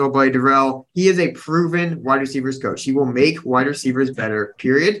in, called his old buddy Darrell. He is a proven wide receivers coach. He will make wide receivers better,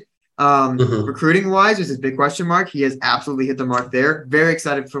 period. Mhm. Recruiting wise, there's his big question mark. He has absolutely hit the mark there. Very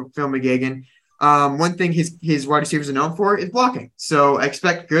excited for Phil McGagan. One thing his wide receivers are known for is blocking. So I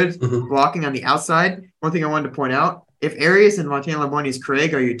expect good Mhm. blocking on the outside. One thing I wanted to point out, if Arias and Montana Lamoni's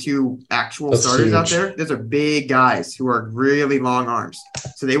Craig are your two actual That's starters out huge. there, those are big guys who are really long arms.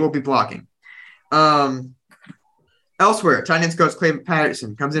 So they will be blocking. Elsewhere, tight ends coach Clay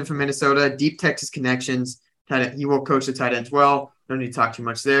Patterson comes in from Minnesota, deep Texas connections. He will coach the tight ends well. Don't need to talk too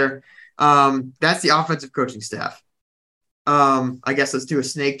much there. That's the offensive coaching staff. I guess let's do a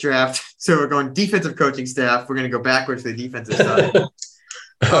snake draft. So we're going defensive coaching staff. We're going to go backwards to the defensive side.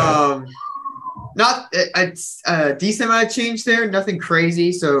 Not a decent amount of change there. Nothing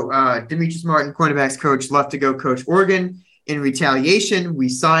crazy. So Demetrius Martin, cornerbacks coach, left to go coach Oregon. In retaliation, we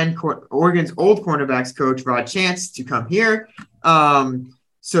signed Oregon's old cornerbacks coach, Rod Chance, to come here.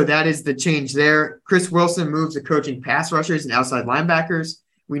 So that is the change there. Chris Wilson moves to coaching pass rushers and outside linebackers.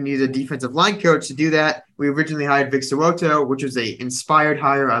 We need a defensive line coach to do that. We originally hired Vic Sowoto, which was an inspired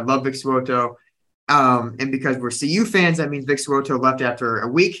hire. I love Vic Sowoto. And because we're CU fans, that means Vic Sowoto left after a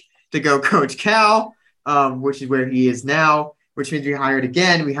week to go coach Cal, which is where he is now, which means we hired a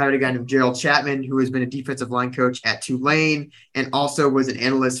guy named Gerald Chapman, who has been a defensive line coach at Tulane and also was an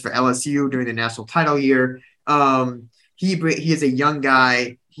analyst for LSU during the national title year. He is a young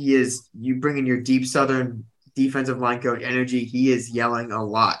guy. You bring in your deep Southern defensive line coach energy. He is yelling a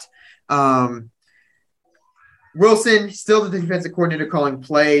lot. Wilson, still the defensive coordinator calling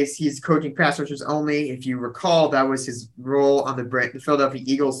plays. He's coaching pass rushers only. If you recall, that was his role on the Philadelphia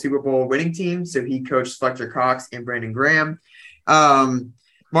Eagles Super Bowl winning team. So he coached Fletcher Cox and Brandon Graham.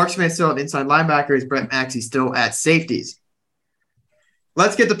 Mark Smith still at inside linebackers. Brett Maxey still at safeties.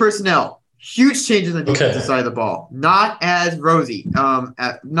 Let's get the personnel. Huge changes on the defensive side of the ball. Not as rosy.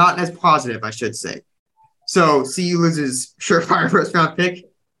 Not as positive, I should say. So CU loses surefire first-round pick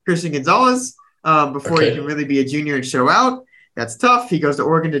Christian Gonzalez before he can really be a junior and show out. That's tough. He goes to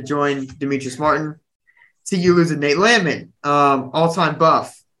Oregon to join Demetrius Martin. CU loses Nate Landman, all-time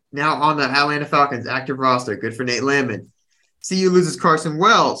buff, now on the Atlanta Falcons active roster. Good for Nate Landman. CU loses Carson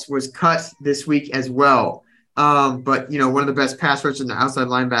Wells, was cut this week as well. But, one of the best pass rushers and outside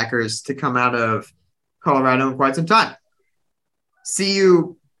linebackers to come out of Colorado in quite some time.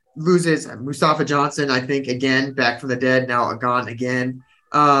 CU loses Mustafa Johnson, I think, again, back from the dead, now gone again.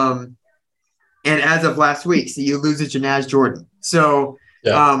 And as of last week, CU loses Janaz Jordan. So,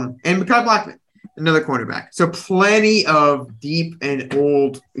 and Mekhi Blackman, another cornerback. So plenty of deep and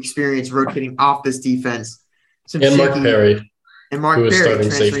old experience rotating off this defense. And Mark Perry. And Mark Perry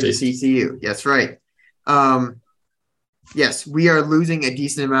transferring to CCU. Yes, right. Yes, we are losing a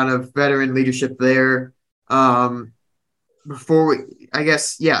decent amount of veteran leadership there. Let's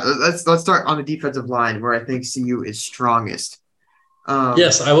start on the defensive line where I think CU is strongest.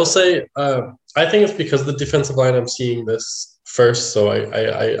 Yes, I will say I think it's because the defensive line I'm seeing this first, so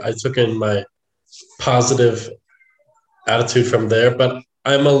I took in my positive attitude from there, but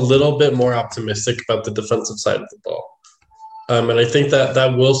I'm a little bit more optimistic about the defensive side of the ball. And I think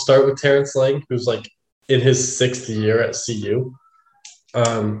that will start with Terrence Lang, who's like in his 6th year at CU.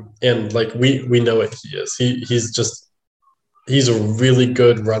 And like we know what he is. He's a really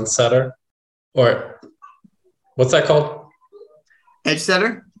good run setter. Or what's that called? Edge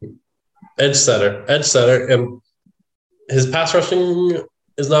setter. And his pass rushing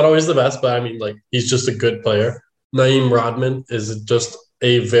is not always the best, but I mean, like, he's just a good player. Naeem Rodman is just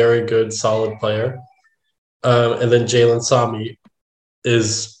a very good, solid player. And then Jalen Sami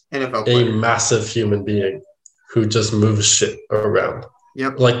is a massive human being who just moves shit around.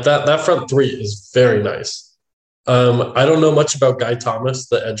 Yep. Like that front three is very nice. I don't know much about Guy Thomas,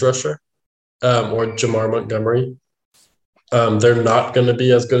 the edge rusher, or Jamar Montgomery. They're not going to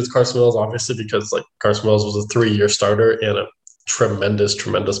be as good as Carson Wells, obviously, because like Carson Wells was a 3-year starter and a tremendous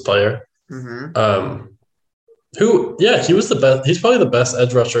player. Mm-hmm. He was the best. He's probably the best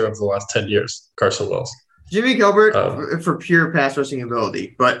edge rusher of the last 10 years, Carson Wells. Jimmy Gilbert for pure pass rushing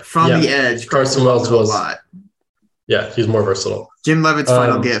ability, but from the edge, Carson Wells was a lot. Yeah, he's more versatile. Jim Leavitt's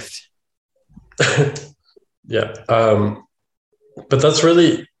final gift. Yeah. But that's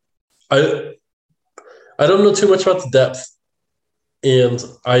really I don't know too much about the depth, and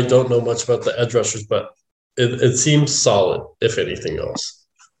I don't know much about the edge rushers, but it seems solid, if anything else.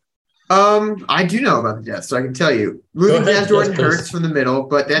 I do know about the depth, so I can tell you. Losing Jazz Jordan hurts from the middle,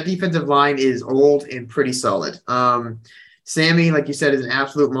 but that defensive line is old and pretty solid. Sammy, like you said, is an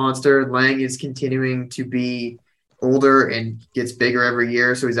absolute monster. Lang is continuing to be older and gets bigger every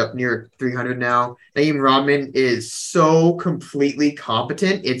year, so he's up near 300 now. Naeem Rodman is so completely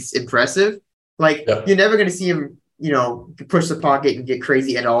competent. It's impressive. Like, You're never going to see him can push the pocket and get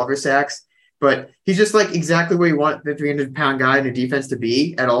crazy at Oliver sacks. But he's just like exactly where you want the 300-pound guy in the defense to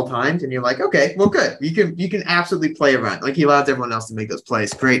be at all times. And you're like, okay, well, good. You can absolutely play around. Like he allows everyone else to make those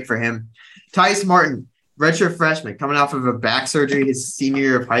plays. Great for him. Tyus Martin, redshirt freshman, coming off of a back surgery his senior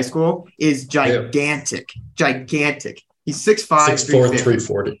year of high school, is gigantic. Gigantic. He's 6'5", 6'4",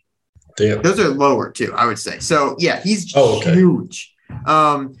 340. Damn. Those are lower too, I would say. So yeah, he's huge.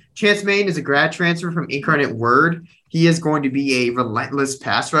 Chance Main is a grad transfer from Incarnate Word. He is going to be a relentless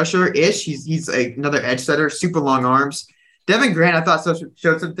pass rusher-ish. He's another edge setter, super long arms. Devin Grant, I thought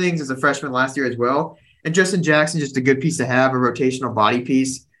showed some things as a freshman last year as well. And Justin Jackson, just a good piece to have, a rotational body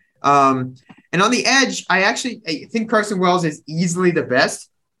piece. And on the edge, I think Carson Wells is easily the best,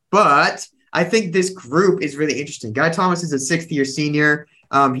 but I think this group is really interesting. Guy Thomas is a sixth-year senior.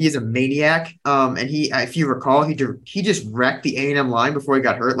 He is a maniac. And if you recall, he just wrecked the A&M line before he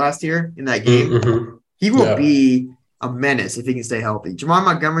got hurt last year in that game. Mm-hmm. He will be a menace if he can stay healthy. Jamar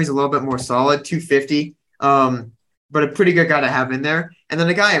Montgomery's a little bit more solid, 250, but a pretty good guy to have in there. And then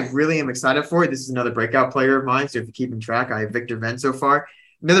the guy I really am excited for, this is another breakout player of mine, so if you're keeping track, I have Victor Venn so far.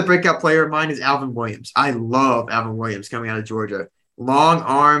 Another breakout player of mine is Alvin Williams. I love Alvin Williams coming out of Georgia. Long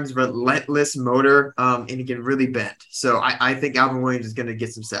arms, relentless motor, and he can really bend. So I think Alvin Williams is going to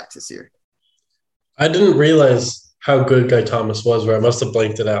get some sacks this year. I didn't realize how good Guy Thomas was, where I must have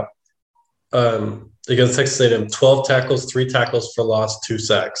blanked it out. Against Texas A&M, 12 tackles, 3 tackles for loss, 2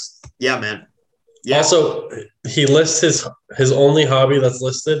 sacks. Yeah, man. Yeah. Also, he lists his only hobby that's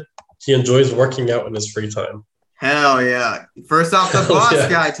listed. He enjoys working out in his free time. Hell yeah. First off the boss,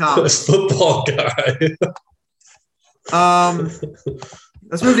 Guy Thomas. Football guy.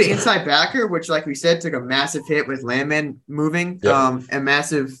 Let's move to inside backer, which, like we said, took a massive hit with Landman moving. A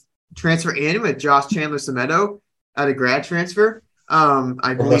massive transfer in with Josh Chandler-Semedo at a grad transfer.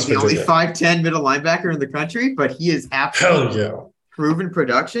 I believe the only 5'10" middle linebacker in the country, but he is absolutely proven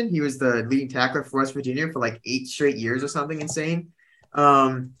production. He was the leading tackler for West Virginia for like 8 straight years or something insane.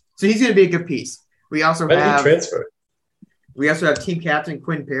 So he's going to be a good piece. We also have team captain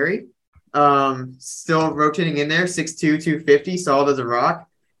Quinn Perry, still rotating in there, 6'2", 250, solid as a rock.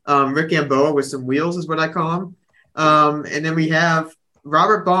 Rick Gamboa with some wheels is what I call him. And then we have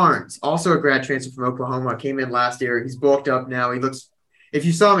Robert Barnes, also a grad transfer from Oklahoma, came in last year. He's bulked up now. If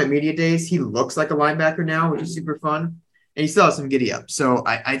you saw him at media days, he looks like a linebacker now, which is super fun. And he still has some giddy up. So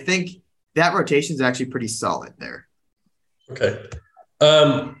I think that rotation is actually pretty solid there. Okay.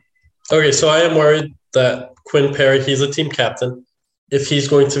 So I am worried that Quinn Perry, he's a team captain. If he's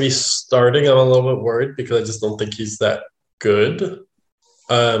going to be starting, I'm a little bit worried because I just don't think he's that good.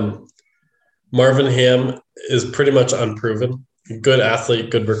 Marvin Ham is pretty much unproven. Good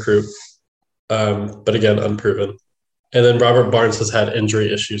athlete, good recruit, but again, unproven. And then Robert Barnes has had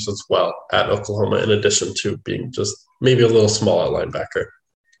injury issues as well at Oklahoma, in addition to being just maybe a little small at linebacker.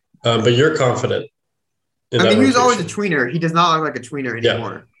 But you're confident in that he was rotation. always a tweener. He does not look like a tweener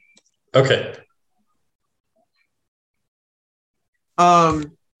anymore. Yeah. Okay.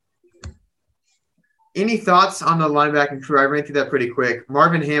 Any thoughts on the linebacking crew? I ran through that pretty quick.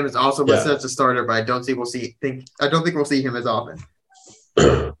 Marvin Ham is also listed as a starter, but I don't think we'll see him as often.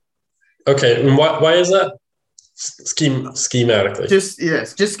 Okay, and why is that? Schematically. Just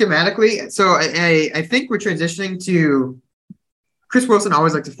schematically. So I think we're transitioning to Chris Wilson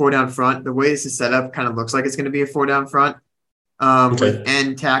always liked to 4 down front. The way this is set up kind of looks like it's going to be a 4 down front with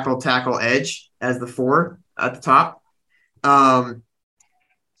end tackle edge as the 4 at the top.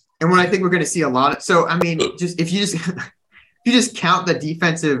 And what I think we're going to see a lot of, so I mean, if you just count the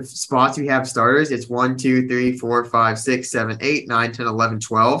defensive spots we have starters, it's 1, 2, 3, 4, 5, 6, 7, 8, 9, 10, 11,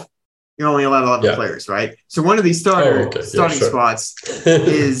 12. You're only allowed 11 players, right? So one of these starting spots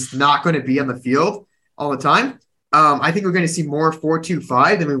is not going to be on the field all the time. I think we're going to see more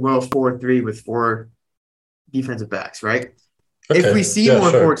 4-2-5 than we will 4-3 with 4 defensive backs, right? Okay. If we see more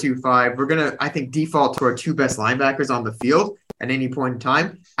 4-2-5, we're going to, I think, default to our 2 best linebackers on the field at any point in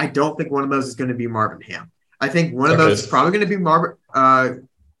time. I don't think one of those is going to be Marvin Ham. I think one of those is probably going to be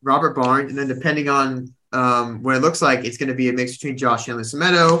Robert Barnes, and then depending on what it looks like, it's going to be a mix between Josh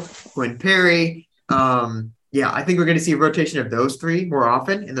Chandler-Semedo, Quinn Perry. I think we're going to see a rotation of those 3 more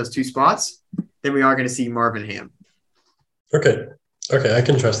often in those 2 spots than we are going to see Marvin Ham. Okay, I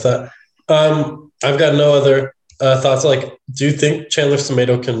can trust that. I've got no other thoughts. Like, do you think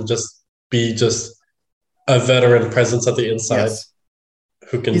Chandler-Semedo can just be a veteran presence at the inside? Yes.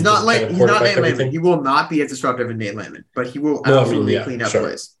 Who can he's not Nate Landman. He will not be as disruptive as Nate Landman, but he will absolutely clean up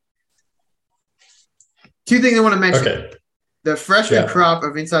plays. 2 things I want to mention. Okay. The freshman crop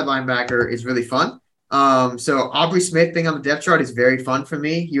of inside linebacker is really fun. So Aubrey Smith being on the depth chart is very fun for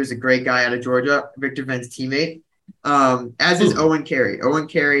me. He was a great guy out of Georgia, Victor Venn's teammate. As is Owen Carey. Owen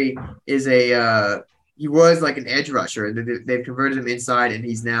Carey is he was like an edge rusher. They've converted him inside, and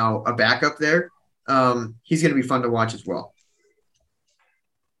he's now a backup there. He's going to be fun to watch as well.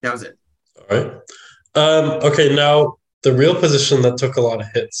 That was it. All right. Okay, now the real position that took a lot of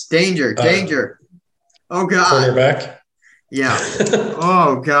hits. Danger. Oh, God. Cornerback. Yeah.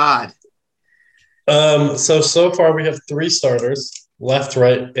 Oh, God. So far we have 3 starters, left,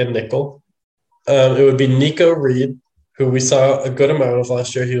 right, and nickel. It would be Nico Reed, who we saw a good amount of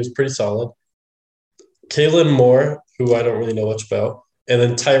last year. He was pretty solid. Kalen Moore, who I don't really know much about. And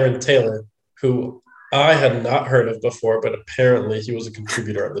then Tyron Taylor, who I had not heard of before, but apparently he was a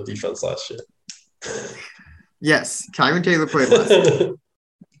contributor on the defense last year. Yes, Tyron Taylor played last year.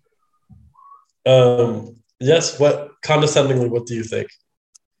 Yes, condescendingly, what do you think?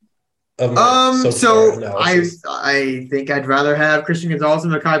 So I think I'd rather have Christian Gonzalez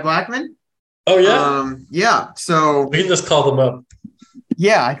and Mekhi Blackman. Oh, yeah? Yeah, so we can just call them up.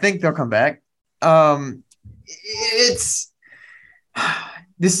 Yeah, I think they'll come back.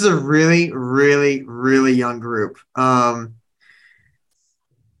 This is a really, really, really young group.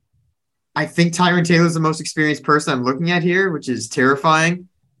 I think Tyron Taylor is the most experienced person I'm looking at here, which is terrifying.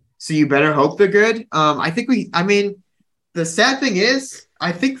 So you better hope they're good. The sad thing is,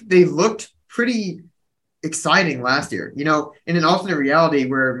 I think they looked pretty exciting last year. You know, in an alternate reality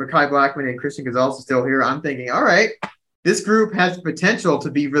where Mekhi Blackman and Christian Gonzalez are still here, I'm thinking, all right, this group has the potential to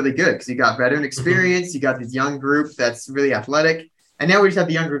be really good because you got veteran experience, you got this young group that's really athletic, and now we just have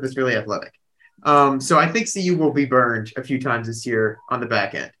the young group that's really athletic. So I think CU will be burned a few times this year on the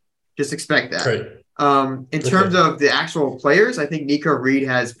back end. Just expect that. Great. In terms of the actual players, I think Nico Reed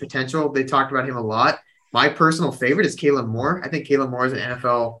has potential. They talked about him a lot. My personal favorite is Kalen Moore. I think Kalen Moore is an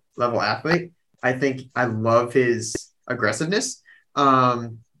NFL level athlete. I love his aggressiveness.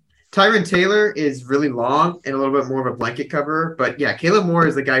 Tyron Taylor is really long and a little bit more of a blanket cover. But yeah, Kalen Moore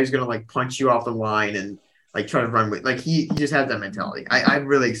is the guy who's going to like punch you off the line and like try to run with, like he just has that mentality. I'm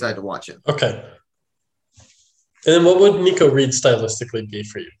really excited to watch him. Okay. And then what would Nico Reed stylistically be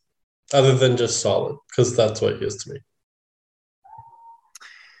for you? Other than just solid, because that's what he is to me.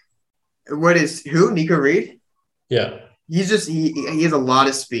 Who? Nico Reed? Yeah. He's just he has a lot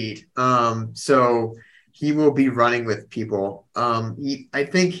of speed. So he will be running with people. I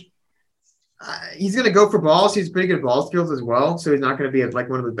think he's going to go for balls. He's pretty good at ball skills as well. So he's not going to be like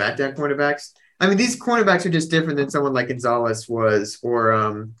one of the back down cornerbacks. I mean, these cornerbacks are just different than someone like Gonzalez was,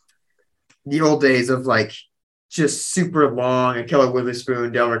 or the old days of like just super long and Keller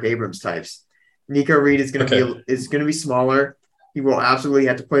Witherspoon, Delrick Abrams types. Nico Reed is going to be smaller. He will absolutely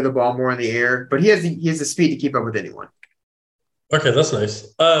have to play the ball more in the air, but he has the speed to keep up with anyone. Okay, that's nice.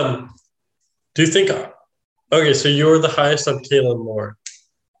 Do you think – okay, so you're the highest on Kalen Moore.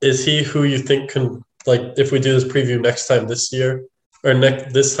 Is he who you think can – like if we do this preview next time this year or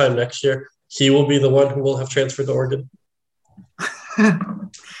this time next year, he will be the one who will have transferred to Oregon? I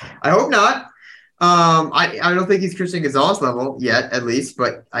hope not. I don't think he's Christian Gonzalez level yet, at least,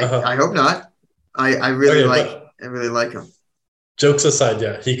 but I hope not. I really like him. Jokes aside,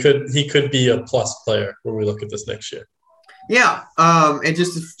 yeah, he could be a plus player when we look at this next year. Yeah, and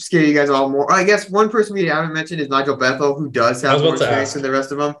just to scare you guys all more, I guess one person we haven't mentioned is Nigel Bethel, who does have more experience than the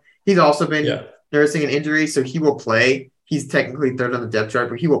rest of them. He's also been nursing an injury, so he will play. He's technically third on the depth chart,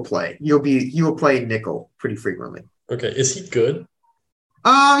 but he will play. He will play nickel pretty frequently. Okay, is he good?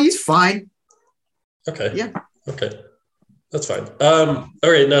 He's fine. Okay. Yeah. Okay. That's fine. All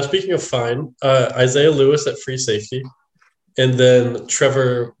right. Now, speaking of fine, Isaiah Lewis at free safety, and then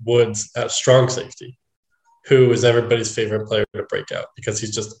Trevor Woods at strong safety, who is everybody's favorite player to break out because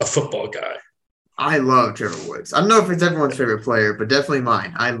he's just a football guy. I love Trevor Woods. I don't know if it's everyone's favorite player, but definitely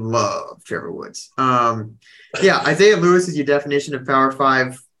mine. I love Trevor Woods. Isaiah Lewis is your definition of Power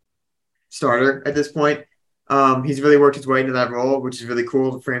 5 starter at this point. He's really worked his way into that role, which is really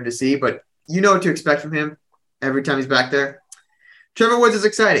cool for him to see, but you know what to expect from him every time he's back there. Trevor Woods is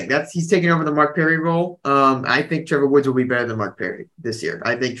exciting. He's taking over the Mark Perry role. I think Trevor Woods will be better than Mark Perry this year.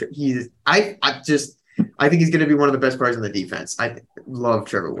 I think he's going to be one of the best players on the defense. I love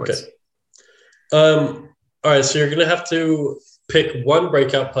Trevor Woods. Okay. All right, so you're going to have to pick one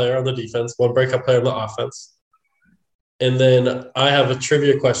breakout player on the defense, one breakout player on the offense. And then I have a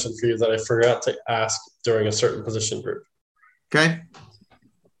trivia question for you that I forgot to ask during a certain position group. Okay.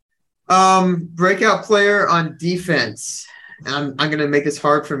 Breakout player on defense. I'm going to make this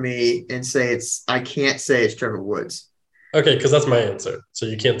hard for me and say I can't say it's Trevor Woods. Okay, because that's my answer. So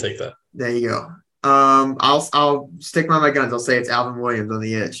you can't take that. There you go. I'll stick by my guns. I'll say it's Alvin Williams on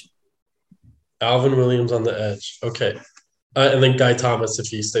the edge. Alvin Williams on the edge. Okay. And then Guy Thomas if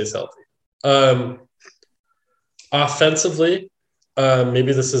he stays healthy. Offensively,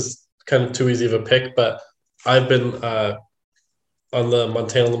 maybe this is kind of too easy of a pick, but I've been on the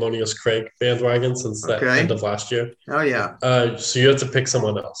Montana Lemonious Craig bandwagon since the end of last year. Oh, yeah. So you have to pick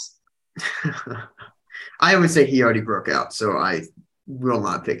someone else. I would say he already broke out, so I will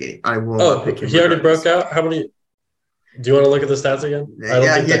not pick any. I will not pick him. He already broke out? How many? Do you want to look at the stats again?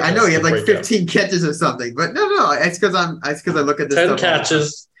 I know he had like 15 catches or something, but no. It's because I look at this. 10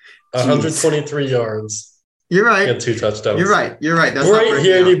 catches, 123 yards. You're right. And 2 touchdowns. You're right. That's right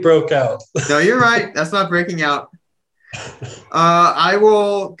here, he broke out. No, you're right. That's not breaking out. I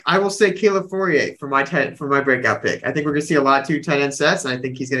will say Caleb Fourier for my breakout pick. I think we're gonna see a lot of 2 tight end sets, and I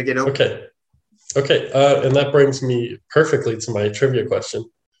think he's gonna get open. Okay. And that brings me perfectly to my trivia question.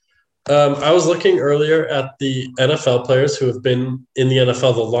 I was looking earlier at the NFL players who have been in the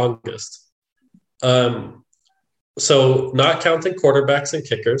NFL the longest. So not counting quarterbacks and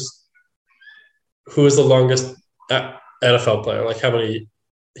kickers, who is the longest NFL player? Like how many?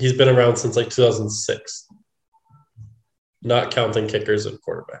 He's been around since like 2006. Not counting kickers and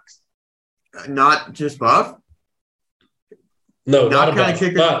quarterbacks. Not just Buff? No, not counting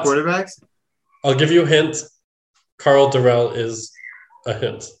kickers and quarterbacks? I'll give you a hint. Carl Durrell is a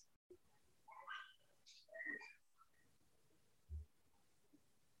hint.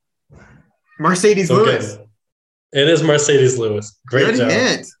 Mercedes Lewis. It is Mercedes Lewis. Great job.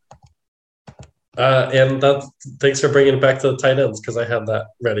 Hint. And thanks for bringing it back to the tight ends because I had that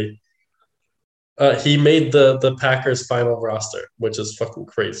ready. He made the Packers final roster, which is fucking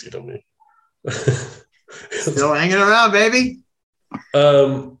crazy to me. Still hanging around, baby.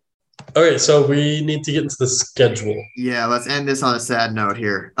 Okay, so we need to get into the schedule. Yeah, let's end this on a sad note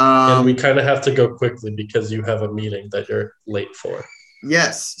here. And we kind of have to go quickly because you have a meeting that you're late for.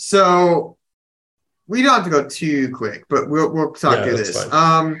 Yes, so we don't have to go too quick, but we'll talk through this.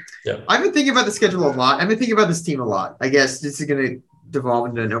 I've been thinking about the schedule a lot. I've been thinking about this team a lot. I guess this is going to devolve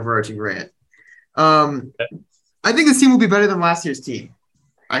into an overarching rant. I think this team will be better than last year's team.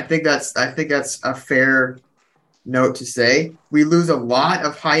 I think that's a fair note to say. We lose a lot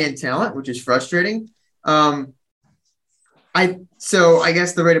of high-end talent, which is frustrating. So I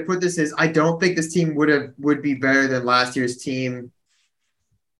guess the way to put this is I don't think this team would be better than last year's team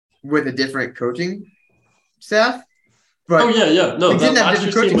with a different coaching staff. But we didn't have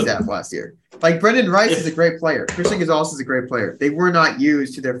different coaching staff last year. Like Brendan Rice is a great player. Christian Gonzalez is a great player. They were not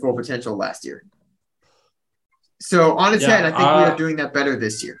used to their full potential last year. So on its head, I think we are doing that better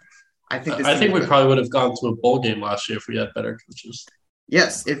this year. I think we probably would have gone to a bowl game last year if we had better coaches.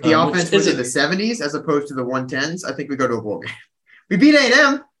 Yes, if the offense was in the 70s as opposed to the 110s, I think we go to a bowl game. We beat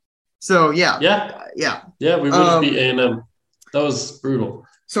A&M, so yeah. We would have beat A&M. That was brutal.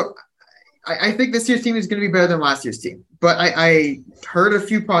 So I think this year's team is going to be better than last year's team. But I heard a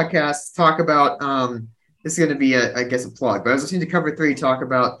few podcasts talk about this is going to be, I guess, a plug. But I was listening to Cover 3 talk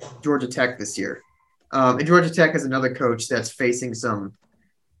about Georgia Tech this year. And Georgia Tech has another coach that's facing some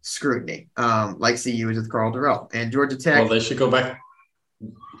scrutiny, like CU is with Carl Durrell. And Georgia Tech. Well, they should go back.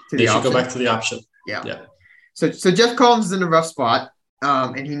 Go back to the option. Yeah. So Jeff Collins is in a rough spot,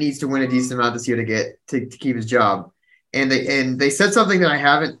 and he needs to win a decent amount this year to keep his job. And they said something that I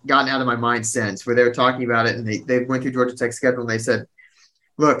haven't gotten out of my mind since, where they were talking about it, and they went through Georgia Tech's schedule, and they said,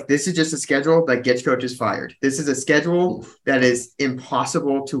 look, this is just a schedule that gets coaches fired. This is a schedule that is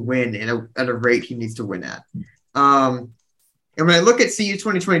impossible to win at a rate he needs to win at. And when I look at CU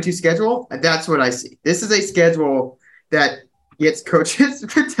 2022 schedule, that's what I see. This is a schedule that gets coaches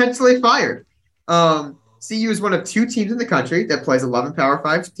potentially fired. CU is one of 2 teams in the country that plays 11 Power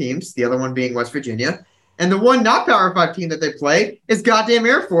 5 teams, the other one being West Virginia. And the one not Power 5 team that they play is goddamn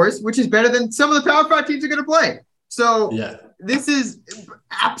Air Force, which is better than some of the Power 5 teams are going to play. So This is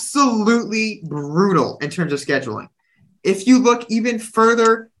absolutely brutal in terms of scheduling. If you look even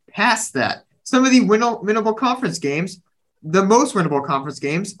further past that, some of the winnable conference games, the most winnable conference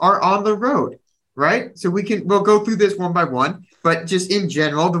games are on the road, right? So we'll go through this one by one, but just in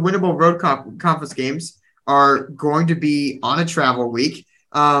general, the winnable road conference games are going to be on a travel week.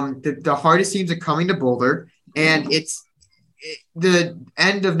 The hardest teams are coming to Boulder, and the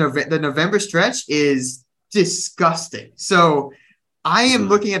end of the November stretch is disgusting. So I am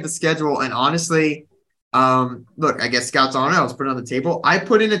looking at the schedule, and honestly, look, I guess Scouts on it. Let's put it on the table. I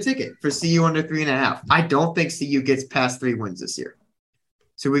put in a ticket for CU under 3.5. I don't think CU gets past 3 wins this year.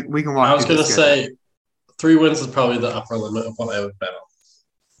 So we can walk. I was going to say 3 wins is probably the upper limit of what I would bet on.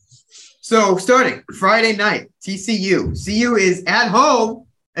 So starting Friday night, TCU. CU is at home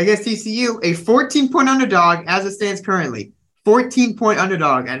against TCU, a 14-point underdog as it stands currently. 14-point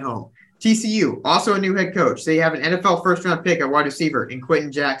underdog at home. TCU, also a new head coach. They have an NFL first-round pick at wide receiver in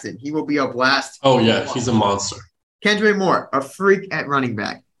Quentin Jackson. He will be a blast. Oh, yeah, he's a monster. Kendra Moore, a freak at running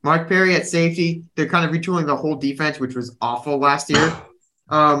back. Mark Perry at safety. They're kind of retooling the whole defense, which was awful last year.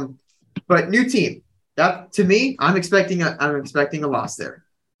 But new team. That to me, I'm expecting a loss there.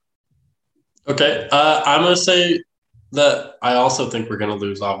 Okay. I'm gonna say that I also think we're gonna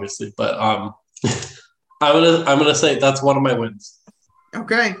lose, obviously, but I'm gonna say that's one of my wins.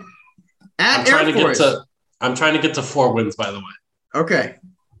 Okay. I'm trying to get to 4 wins, by the way. Okay.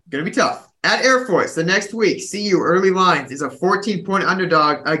 Gonna be tough. At Air Force, the next week, CU Early Lines is a 14-point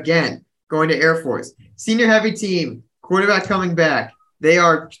underdog again, going to Air Force. Senior heavy team, quarterback coming back. They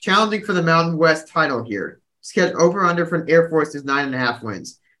are challenging for the Mountain West title here. Scheduled over-under for Air Force is 9.5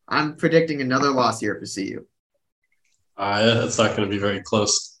 wins. I'm predicting another loss here for CU. It's not going to be very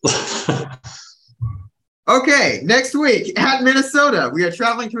close. Okay, next week at Minnesota, we are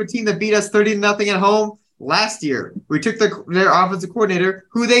traveling to a team that beat us 30-0 at home last year. We took their offensive coordinator,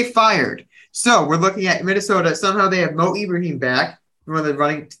 who they fired. So we're looking at Minnesota. Somehow they have Mo Ibrahim back, one of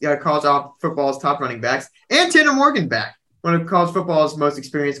the college football's top running backs, and Tanner Morgan back, one of college football's most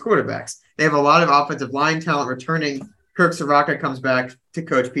experienced quarterbacks. They have a lot of offensive line talent returning. Kirk Soraka comes back to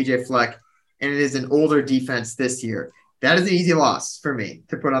coach PJ Fleck, and it is an older defense this year. That is an easy loss for me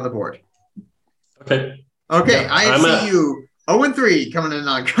to put on the board. Okay. Okay, Yeah, I see you 0-3 coming in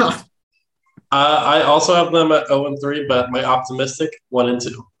non-con. I also have them at 0-3, but my optimistic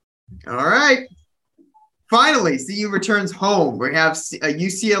 1-2. All right. Finally, CU returns home. We have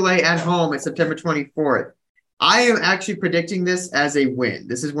UCLA at home at September 24th. I am actually predicting this as a win.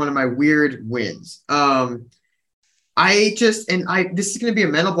 This is one of my weird wins. This is going to be a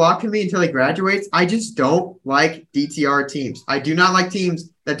mental block to me until he graduates. I just don't like DTR teams. I do not like teams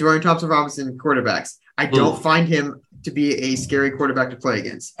that Dorian Thompson-Robinson quarterbacks. I don't find him to be a scary quarterback to play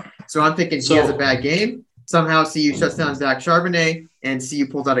against. So I'm thinking he has a bad game. Somehow CU shuts down Zach Charbonnet and CU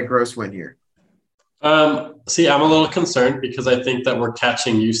pulls out a gross win here. See, I'm a little concerned because I think that we're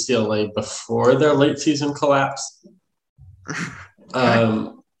catching UCLA before their late season collapse.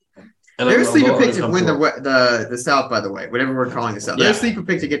 And their sleeper pick to win the South, by the way, whatever we're calling the South. Yeah. Their sleeper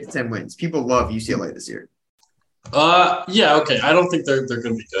pick to get to 10 wins. People love UCLA this year. Yeah, okay. I don't think they're going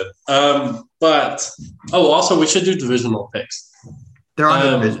to be good. But also we should do divisional picks. They're on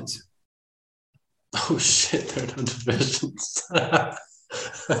the divisions. Oh shit, they're on divisions.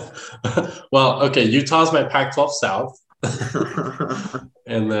 Well, okay. Utah's my Pac-12 South,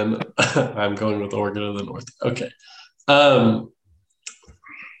 and then I'm going with Oregon in the North. Okay.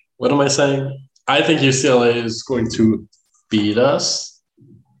 What am I saying? I think UCLA is going to beat us,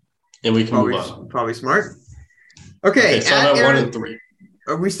 and we can move on. Probably smart. Okay, so I'm at 1-3.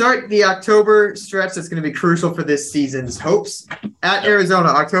 We start the October stretch that's going to be crucial for this season's hopes. At Arizona,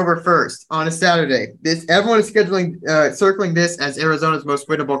 October 1st, on a Saturday. Everyone is circling this as Arizona's most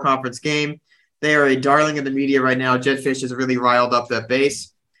winnable conference game. They are a darling in the media right now. Jedd Fisch has really riled up that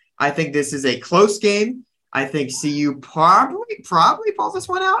base. I think this is a close game. I think CU probably pulls this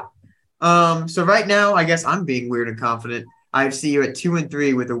one out. So right now, I guess I'm being weird and confident. I see you at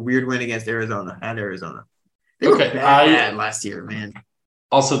 2-3 with a weird win against Arizona at Arizona. They were bad last year, man.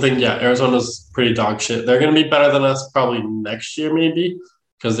 Also think, Arizona's pretty dog shit. They're going to be better than us probably next year, maybe,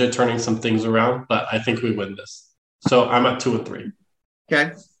 because they're turning some things around. But I think we win this. So I'm at 2-3.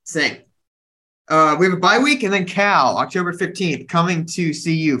 Okay, same. We have a bye week and then Cal, October 15th, coming to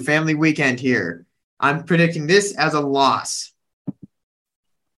CU. Family weekend here. I'm predicting this as a loss.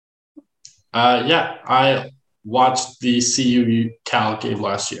 I watched the CU Cal game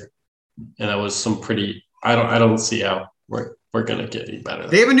last year, and that was some pretty. I don't see how we're gonna get any better.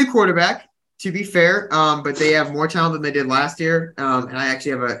 They have a new quarterback, to be fair, but they have more talent than they did last year. And I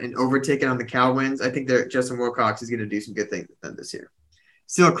actually have an overtaken on the Cal wins. I think that Justin Wilcox is going to do some good things with them this year.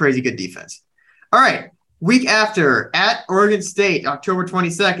 Still a crazy good defense. All right, week after at Oregon State, October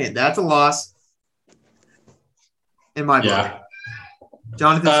 22nd. That's a loss in my book.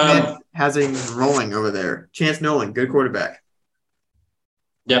 Jonathan Smith has a rolling over there. Chance Nolan, good quarterback.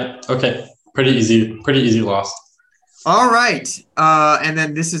 Yeah. Okay. Pretty easy loss. All right. And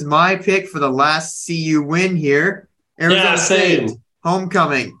then this is my pick for the last CU win here. Arizona State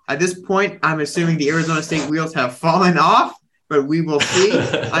homecoming. At this point, I'm assuming the Arizona State wheels have fallen off, but we will see.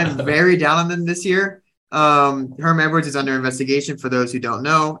 I'm very down on them this year. Herm Edwards is under investigation for those who don't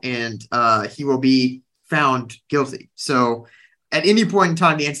know, and he will be found guilty. So at any point in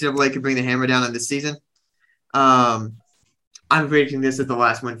time, the NCAA could bring the hammer down on this season. I'm predicting this as the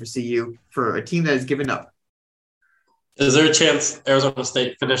last win for CU for a team that has given up. Is there a chance Arizona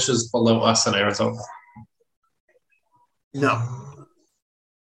State finishes below us in Arizona? No.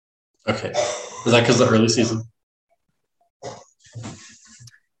 Okay. Is that because of the early season?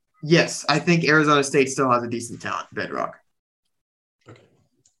 Yes, I think Arizona State still has a decent talent, Bedrock. Okay.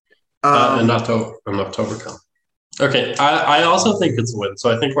 Um, And October come. Okay, I also think it's a win,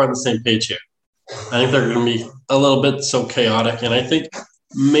 so I think we're on the same page here. I think they're going to be a little bit so chaotic, and I think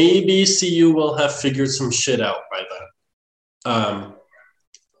maybe CU will have figured some shit out by then.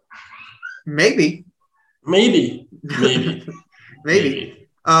 maybe. Maybe.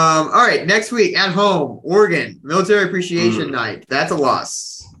 All right, next week at home, Oregon, Military Appreciation Night. That's a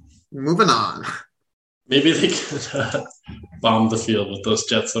loss. Moving on. Maybe they can bomb the field with those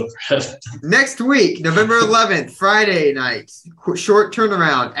jets overhead. Next week, November 11th, Friday night, short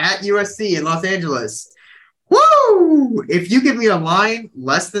turnaround at USC in Los Angeles. Woo! If you give me a line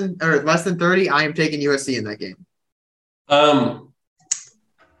less than 30, I am taking USC in that game.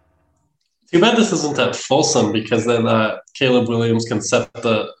 Too bad this isn't at Folsom because then Caleb Williams can set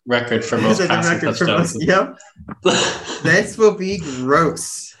the record for most passing touchdowns. Yep. This will be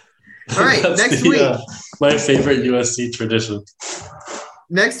gross. All right, next week. My favorite USC tradition.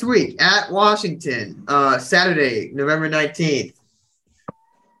 Next week at Washington, Saturday, November 19th.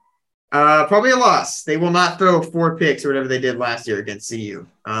 Probably a loss. They will not throw 4 picks or whatever they did last year against CU.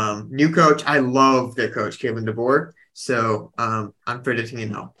 New coach. I love their coach, Kalen DeBoer. So I'm predicting a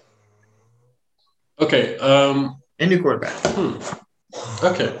no. Okay. And new quarterback.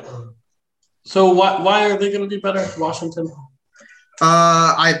 Okay. So why are they going to be better at Washington?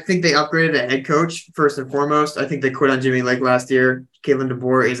 I think they upgraded a head coach first and foremost. I think they quit on Jimmy Lake last year. Kalen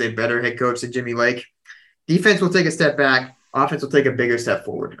DeBoer is a better head coach than Jimmy Lake. Defense will take a step back. Offense will take a bigger step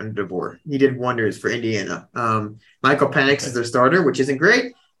forward under DeBoer. He did wonders for Indiana. Michael Penix is their starter, which isn't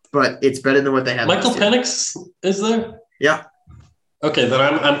great, but it's better than what they had. Michael Penix is there? Yeah. Okay, then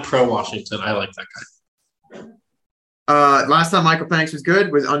I'm pro Washington. I like that guy. Last time Michael Penix was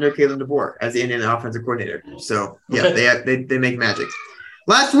good was under Kalen DeBoer as the Indiana offensive coordinator. So yeah, okay. they make magic.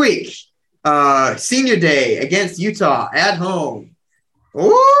 Last week, Senior Day against Utah at home.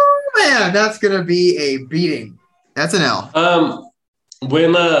 Oh man, that's gonna be a beating. That's an L.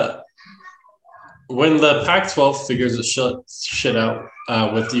 When the Pac-12 figures its shit out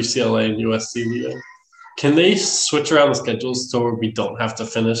with UCLA and USC leaving, can they switch around the schedules so we don't have to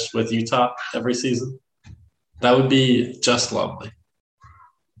finish with Utah every season? That would be just lovely.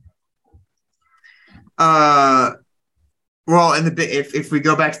 Well, if we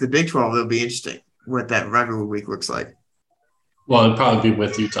go back to the Big 12, it'll be interesting what that rivalry week looks like. Well, it'd probably be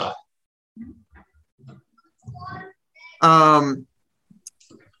with Utah.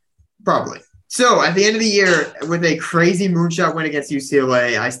 Probably. So at the end of the year, with a crazy moonshot win against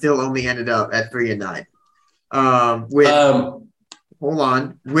UCLA, I still only ended up at 3-9.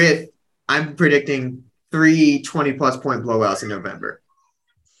 I'm predicting 3 20-plus point blowouts in November.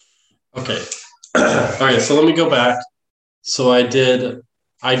 Okay. All right, so let me go back. So I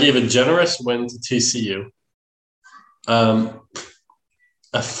gave a generous win to TCU. A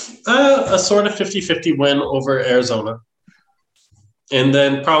sort of 50-50 win over Arizona. And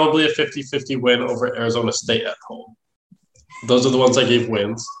then probably a 50-50 win over Arizona State at home. Those are the ones I gave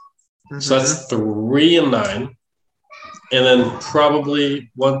wins. Mm-hmm. So that's 3-9. And then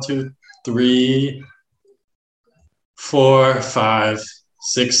probably 1, 2, 3, 4, 5,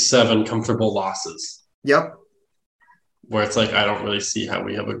 6, 7 comfortable losses. Yep. Where it's like, I don't really see how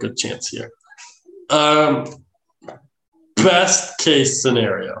we have a good chance here. Best case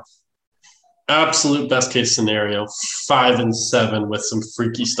scenario. Absolute best case scenario, 5-7 with some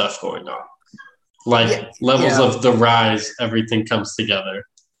freaky stuff going on. Levels of the rise, everything comes together.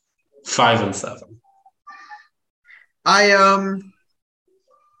 5-7. I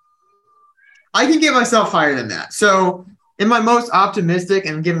can get myself higher than that. So in my most optimistic,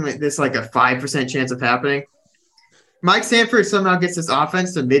 and I'm giving this like a 5% chance of happening, Mike Sanford somehow gets this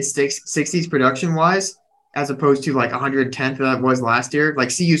offense to mid-60s production-wise, as opposed to like 110th that was last year. Like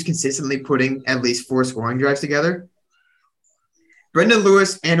CU's consistently putting at least 4 scoring drives together. Brendan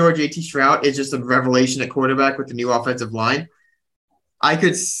Lewis and or JT Stroud is just a revelation at quarterback with the new offensive line. I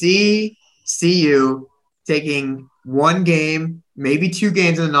could see CU taking 1 game, maybe 2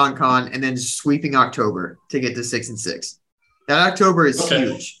 games in the non-con, and then just sweeping October to get to 6-6. That October is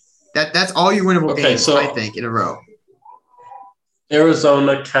huge. That's all your winnable games, I think, in a row.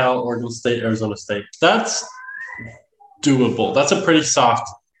 Arizona, Cal, Oregon State, Arizona State. That's doable. That's a pretty soft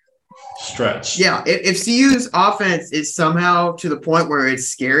stretch. Yeah, if CU's offense is somehow to the point where it's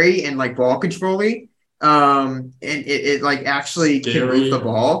scary and like ball controlling, and it like actually can move the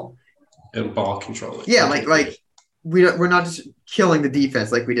ball and ball controlling. Yeah, like we're not just killing the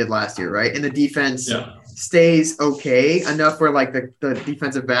defense like we did last year, right? And the defense stays okay enough where like the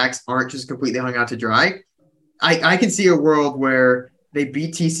defensive backs aren't just completely hung out to dry. I can see a world where They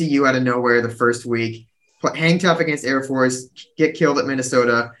beat TCU out of nowhere the first week. Hang tough against Air Force. Get killed at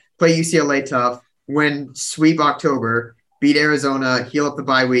Minnesota. Play UCLA tough. Win sweep October. Beat Arizona. Heal up the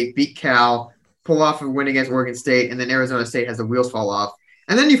bye week. Beat Cal. Pull off a win against Oregon State. And then Arizona State has the wheels fall off.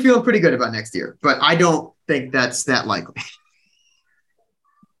 And then you're feeling pretty good about next year. But I don't think that's that likely.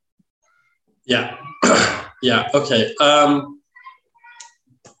 Yeah. Yeah. Okay.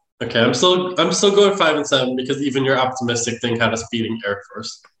 Okay. I'm still going 5-7 because even your optimistic thing had us beating Air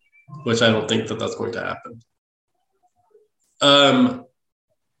Force, which I don't think that's going to happen.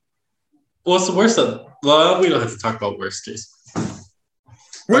 What's the worst? Well, we don't have to talk about worst case.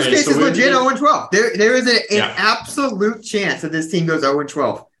 Worst case is legit 0-12. There is an absolute chance that this team goes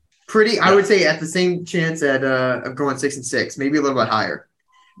 0-12. I would say at the same chance of going 6-6, maybe a little bit higher.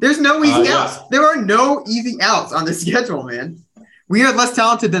 There's no easy outs. There are no easy outs on the schedule, man. We are less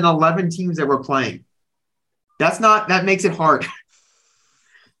talented than 11 teams that we're playing. That makes it hard.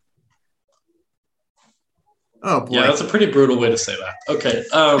 Oh boy. Yeah, that's a pretty brutal way to say that. Okay.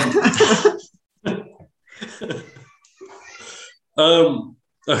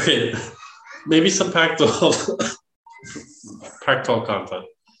 Okay. Maybe some Pac-12 content.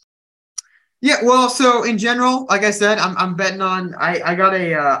 Yeah, well, so in general, like I said, I'm betting on. I got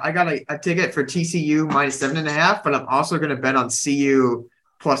a ticket for TCU -7.5, but I'm also going to bet on CU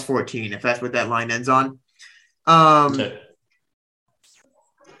 +14 if that's what that line ends on. Okay.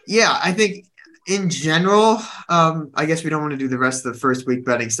 Yeah, I think in general, I guess we don't want to do the rest of the first week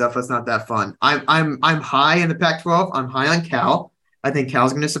betting stuff. That's not that fun. I'm high in the Pac-12. I'm high on Cal. I think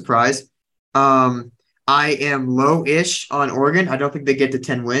Cal's going to surprise. I am low-ish on Oregon. I don't think they get to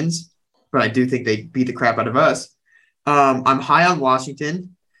 10 wins. But I do think they beat the crap out of us. I'm high on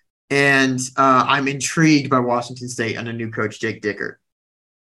Washington, and I'm intrigued by Washington State and a new coach, Jake Dicker.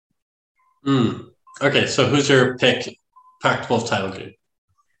 Okay, so who's your pick Pac-12 title game?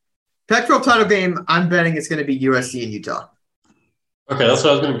 Pac-12 title game, I'm betting it's going to be USC and Utah. Okay, that's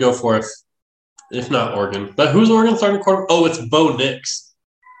what I was going to go for if not Oregon. But who's Oregon starting quarterback? Oh, it's Bo Nix.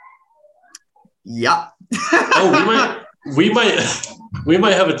 Yeah. We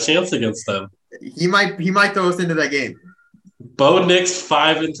might have a chance against them. He might throw us into that game. Bo Nix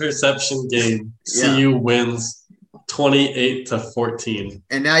 5 interception game. Yeah. CU wins 28-14.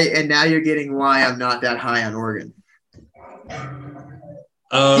 And now you're getting why I'm not that high on Oregon.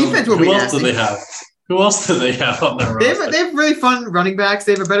 Defense will be nasty. Who else do they have on their roster? They have really fun running backs.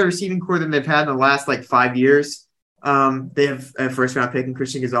 They have a better receiving core than they've had in the last 5 years. They have a first-round pick in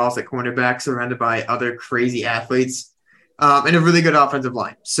Christian Gonzalez at cornerback, surrounded by other crazy athletes. And a really good offensive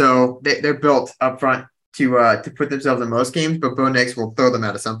line. So they're built up front to put themselves in most games, but Bo Nix will throw them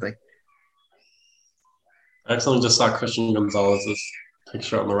out of something. I accidentally just saw Christian Gonzalez's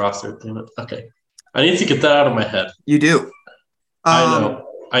picture on the roster. Damn it. Okay. I need to get that out of my head. You do. I know.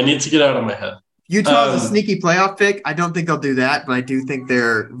 I need to get out of my head. Utah's a sneaky playoff pick. I don't think they'll do that, but I do think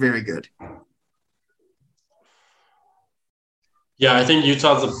they're very good. Yeah, I think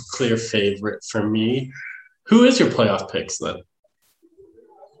Utah's a clear favorite for me. Who is your playoff picks then?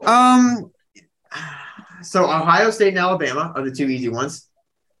 So Ohio State and Alabama are the two easy ones.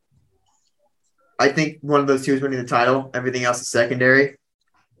 I think one of those two is winning the title. Everything else is secondary.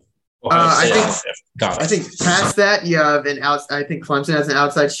 I think past that you have I think Clemson has an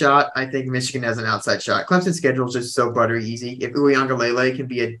outside shot. I think Michigan has an outside shot. Clemson's schedule is just so buttery easy. If Uiagalelei can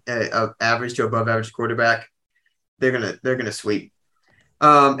be a average to above average quarterback, they're gonna sweep.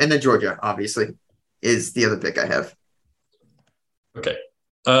 And then Georgia, obviously, is the other pick I have. Okay.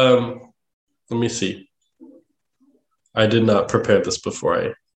 Let me see. I did not prepare this before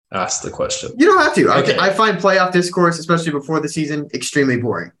I asked the question. You don't have to. Okay. I find playoff discourse, especially before the season, extremely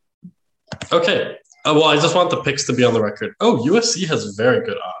boring. Okay. Well, I just want the picks to be on the record. Oh, USC has very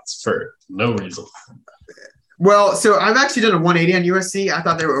good odds for no reason. Well, so I've actually done a 180 on USC. I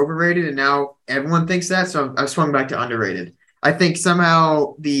thought they were overrated, and now everyone thinks that, so I've swung back to underrated. I think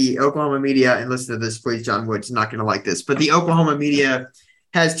somehow the Oklahoma media, and listen to this, please, John Wood's not going to like this, but the Oklahoma media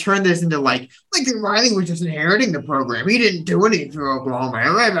has turned this into like Riley was just inheriting the program. He didn't do anything for Oklahoma.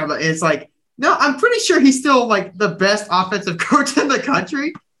 It's like, no, I'm pretty sure he's still like the best offensive coach in the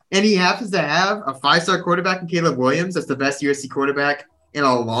country, and he happens to have a 5-star quarterback in Caleb Williams. That's the best USC quarterback in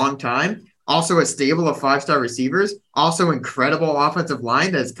a long time. Also a stable of 5-star receivers. Also incredible offensive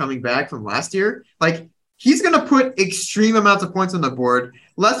line that's coming back from last year. Like, he's going to put extreme amounts of points on the board.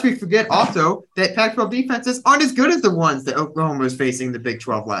 Lest we forget also that Pac-12 defenses aren't as good as the ones that Oklahoma was facing in the Big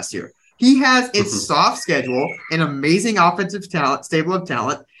 12 last year. He has a soft schedule, an amazing offensive talent, stable of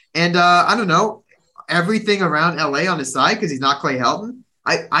talent, and I don't know, everything around LA on his side because he's not Clay Helton.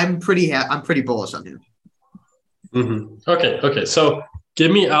 I'm pretty bullish on him. Okay. So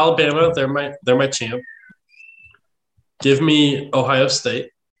give me Alabama. They're my champ. Give me Ohio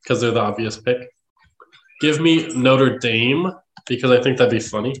State because they're the obvious pick. Give me Notre Dame because I think that'd be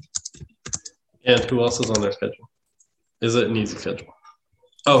funny. And who else is on their schedule? Is it an easy schedule?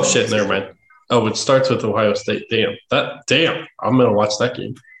 Oh shit, never mind. Oh, it starts with Ohio State. Damn. I'm gonna watch that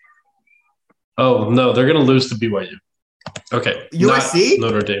game. Oh no, they're gonna lose to BYU. Okay. USC?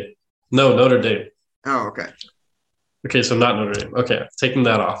 Not Notre Dame. No, Notre Dame. Oh, okay. Okay, so not Notre Dame. Okay, taking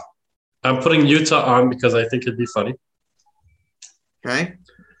that off. I'm putting Utah on because I think it'd be funny. Okay.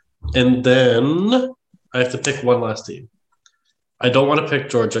 And then I have to pick one last team. I don't want to pick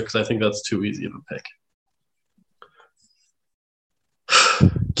Georgia because I think that's too easy of a pick.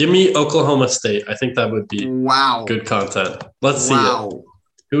 Give me Oklahoma State. I think that would be good content. Let's see it.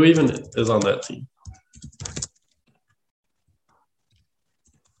 Who even is on that team?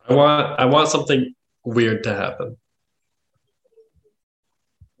 I want something weird to happen.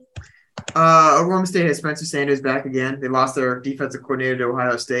 Oklahoma State has Spencer Sanders back again. They lost their defensive coordinator to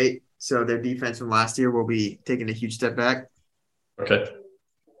Ohio State, so their defense from last year will be taking a huge step back. Okay.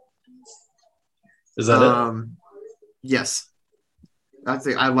 Is that it? Yes. That's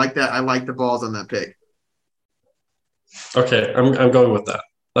it. I like that. I like the balls on that pick. Okay, I'm going with that.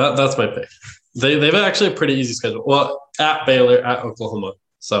 That's my pick. They've actually a pretty easy schedule. Well, at Baylor, at Oklahoma.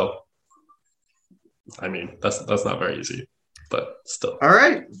 So, I mean, that's not very easy, but still. All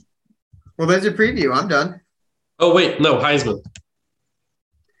right. Well, there's your preview. I'm done. Oh wait, no, Heisman.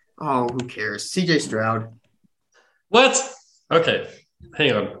 Oh, who cares? CJ Stroud. What? Okay,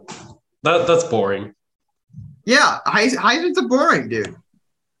 hang on. That's boring. Yeah, Heisman's a boring dude.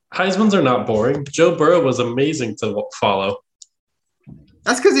 Heisman's are not boring. Joe Burrow was amazing to follow.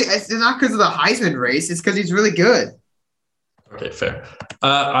 That's because it's not because of the Heisman race. It's because he's really good. Okay, fair.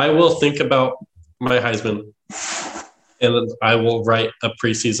 I will think about my Heisman, and then I will write a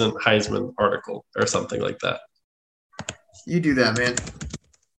preseason Heisman article or something like that. You do that, man.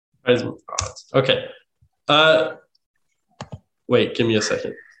 Heisman odds. Okay. Wait, give me a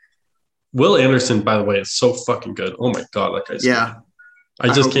second. Will Anderson, by the way, is so fucking good. Oh my god, that guy's yeah.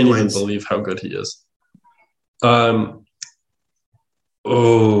 good. I just can't even believe how good he is.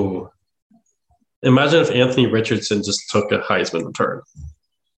 Oh, imagine if Anthony Richardson just took a Heisman return.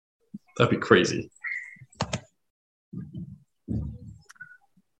 That'd be crazy.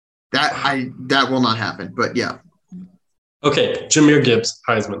 That will not happen, but yeah. Okay, Jahmyr Gibbs,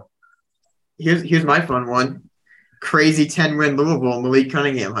 Heisman. Here's my fun one. Crazy 10-win Louisville, Malik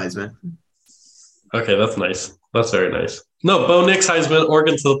Cunningham, Heisman. Okay, that's nice. That's very nice. No, Bo Nix, Heisman,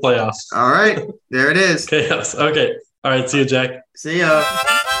 Oregon to the playoffs. All right, there it is. Chaos. Okay. All right, see you, Jack. See ya.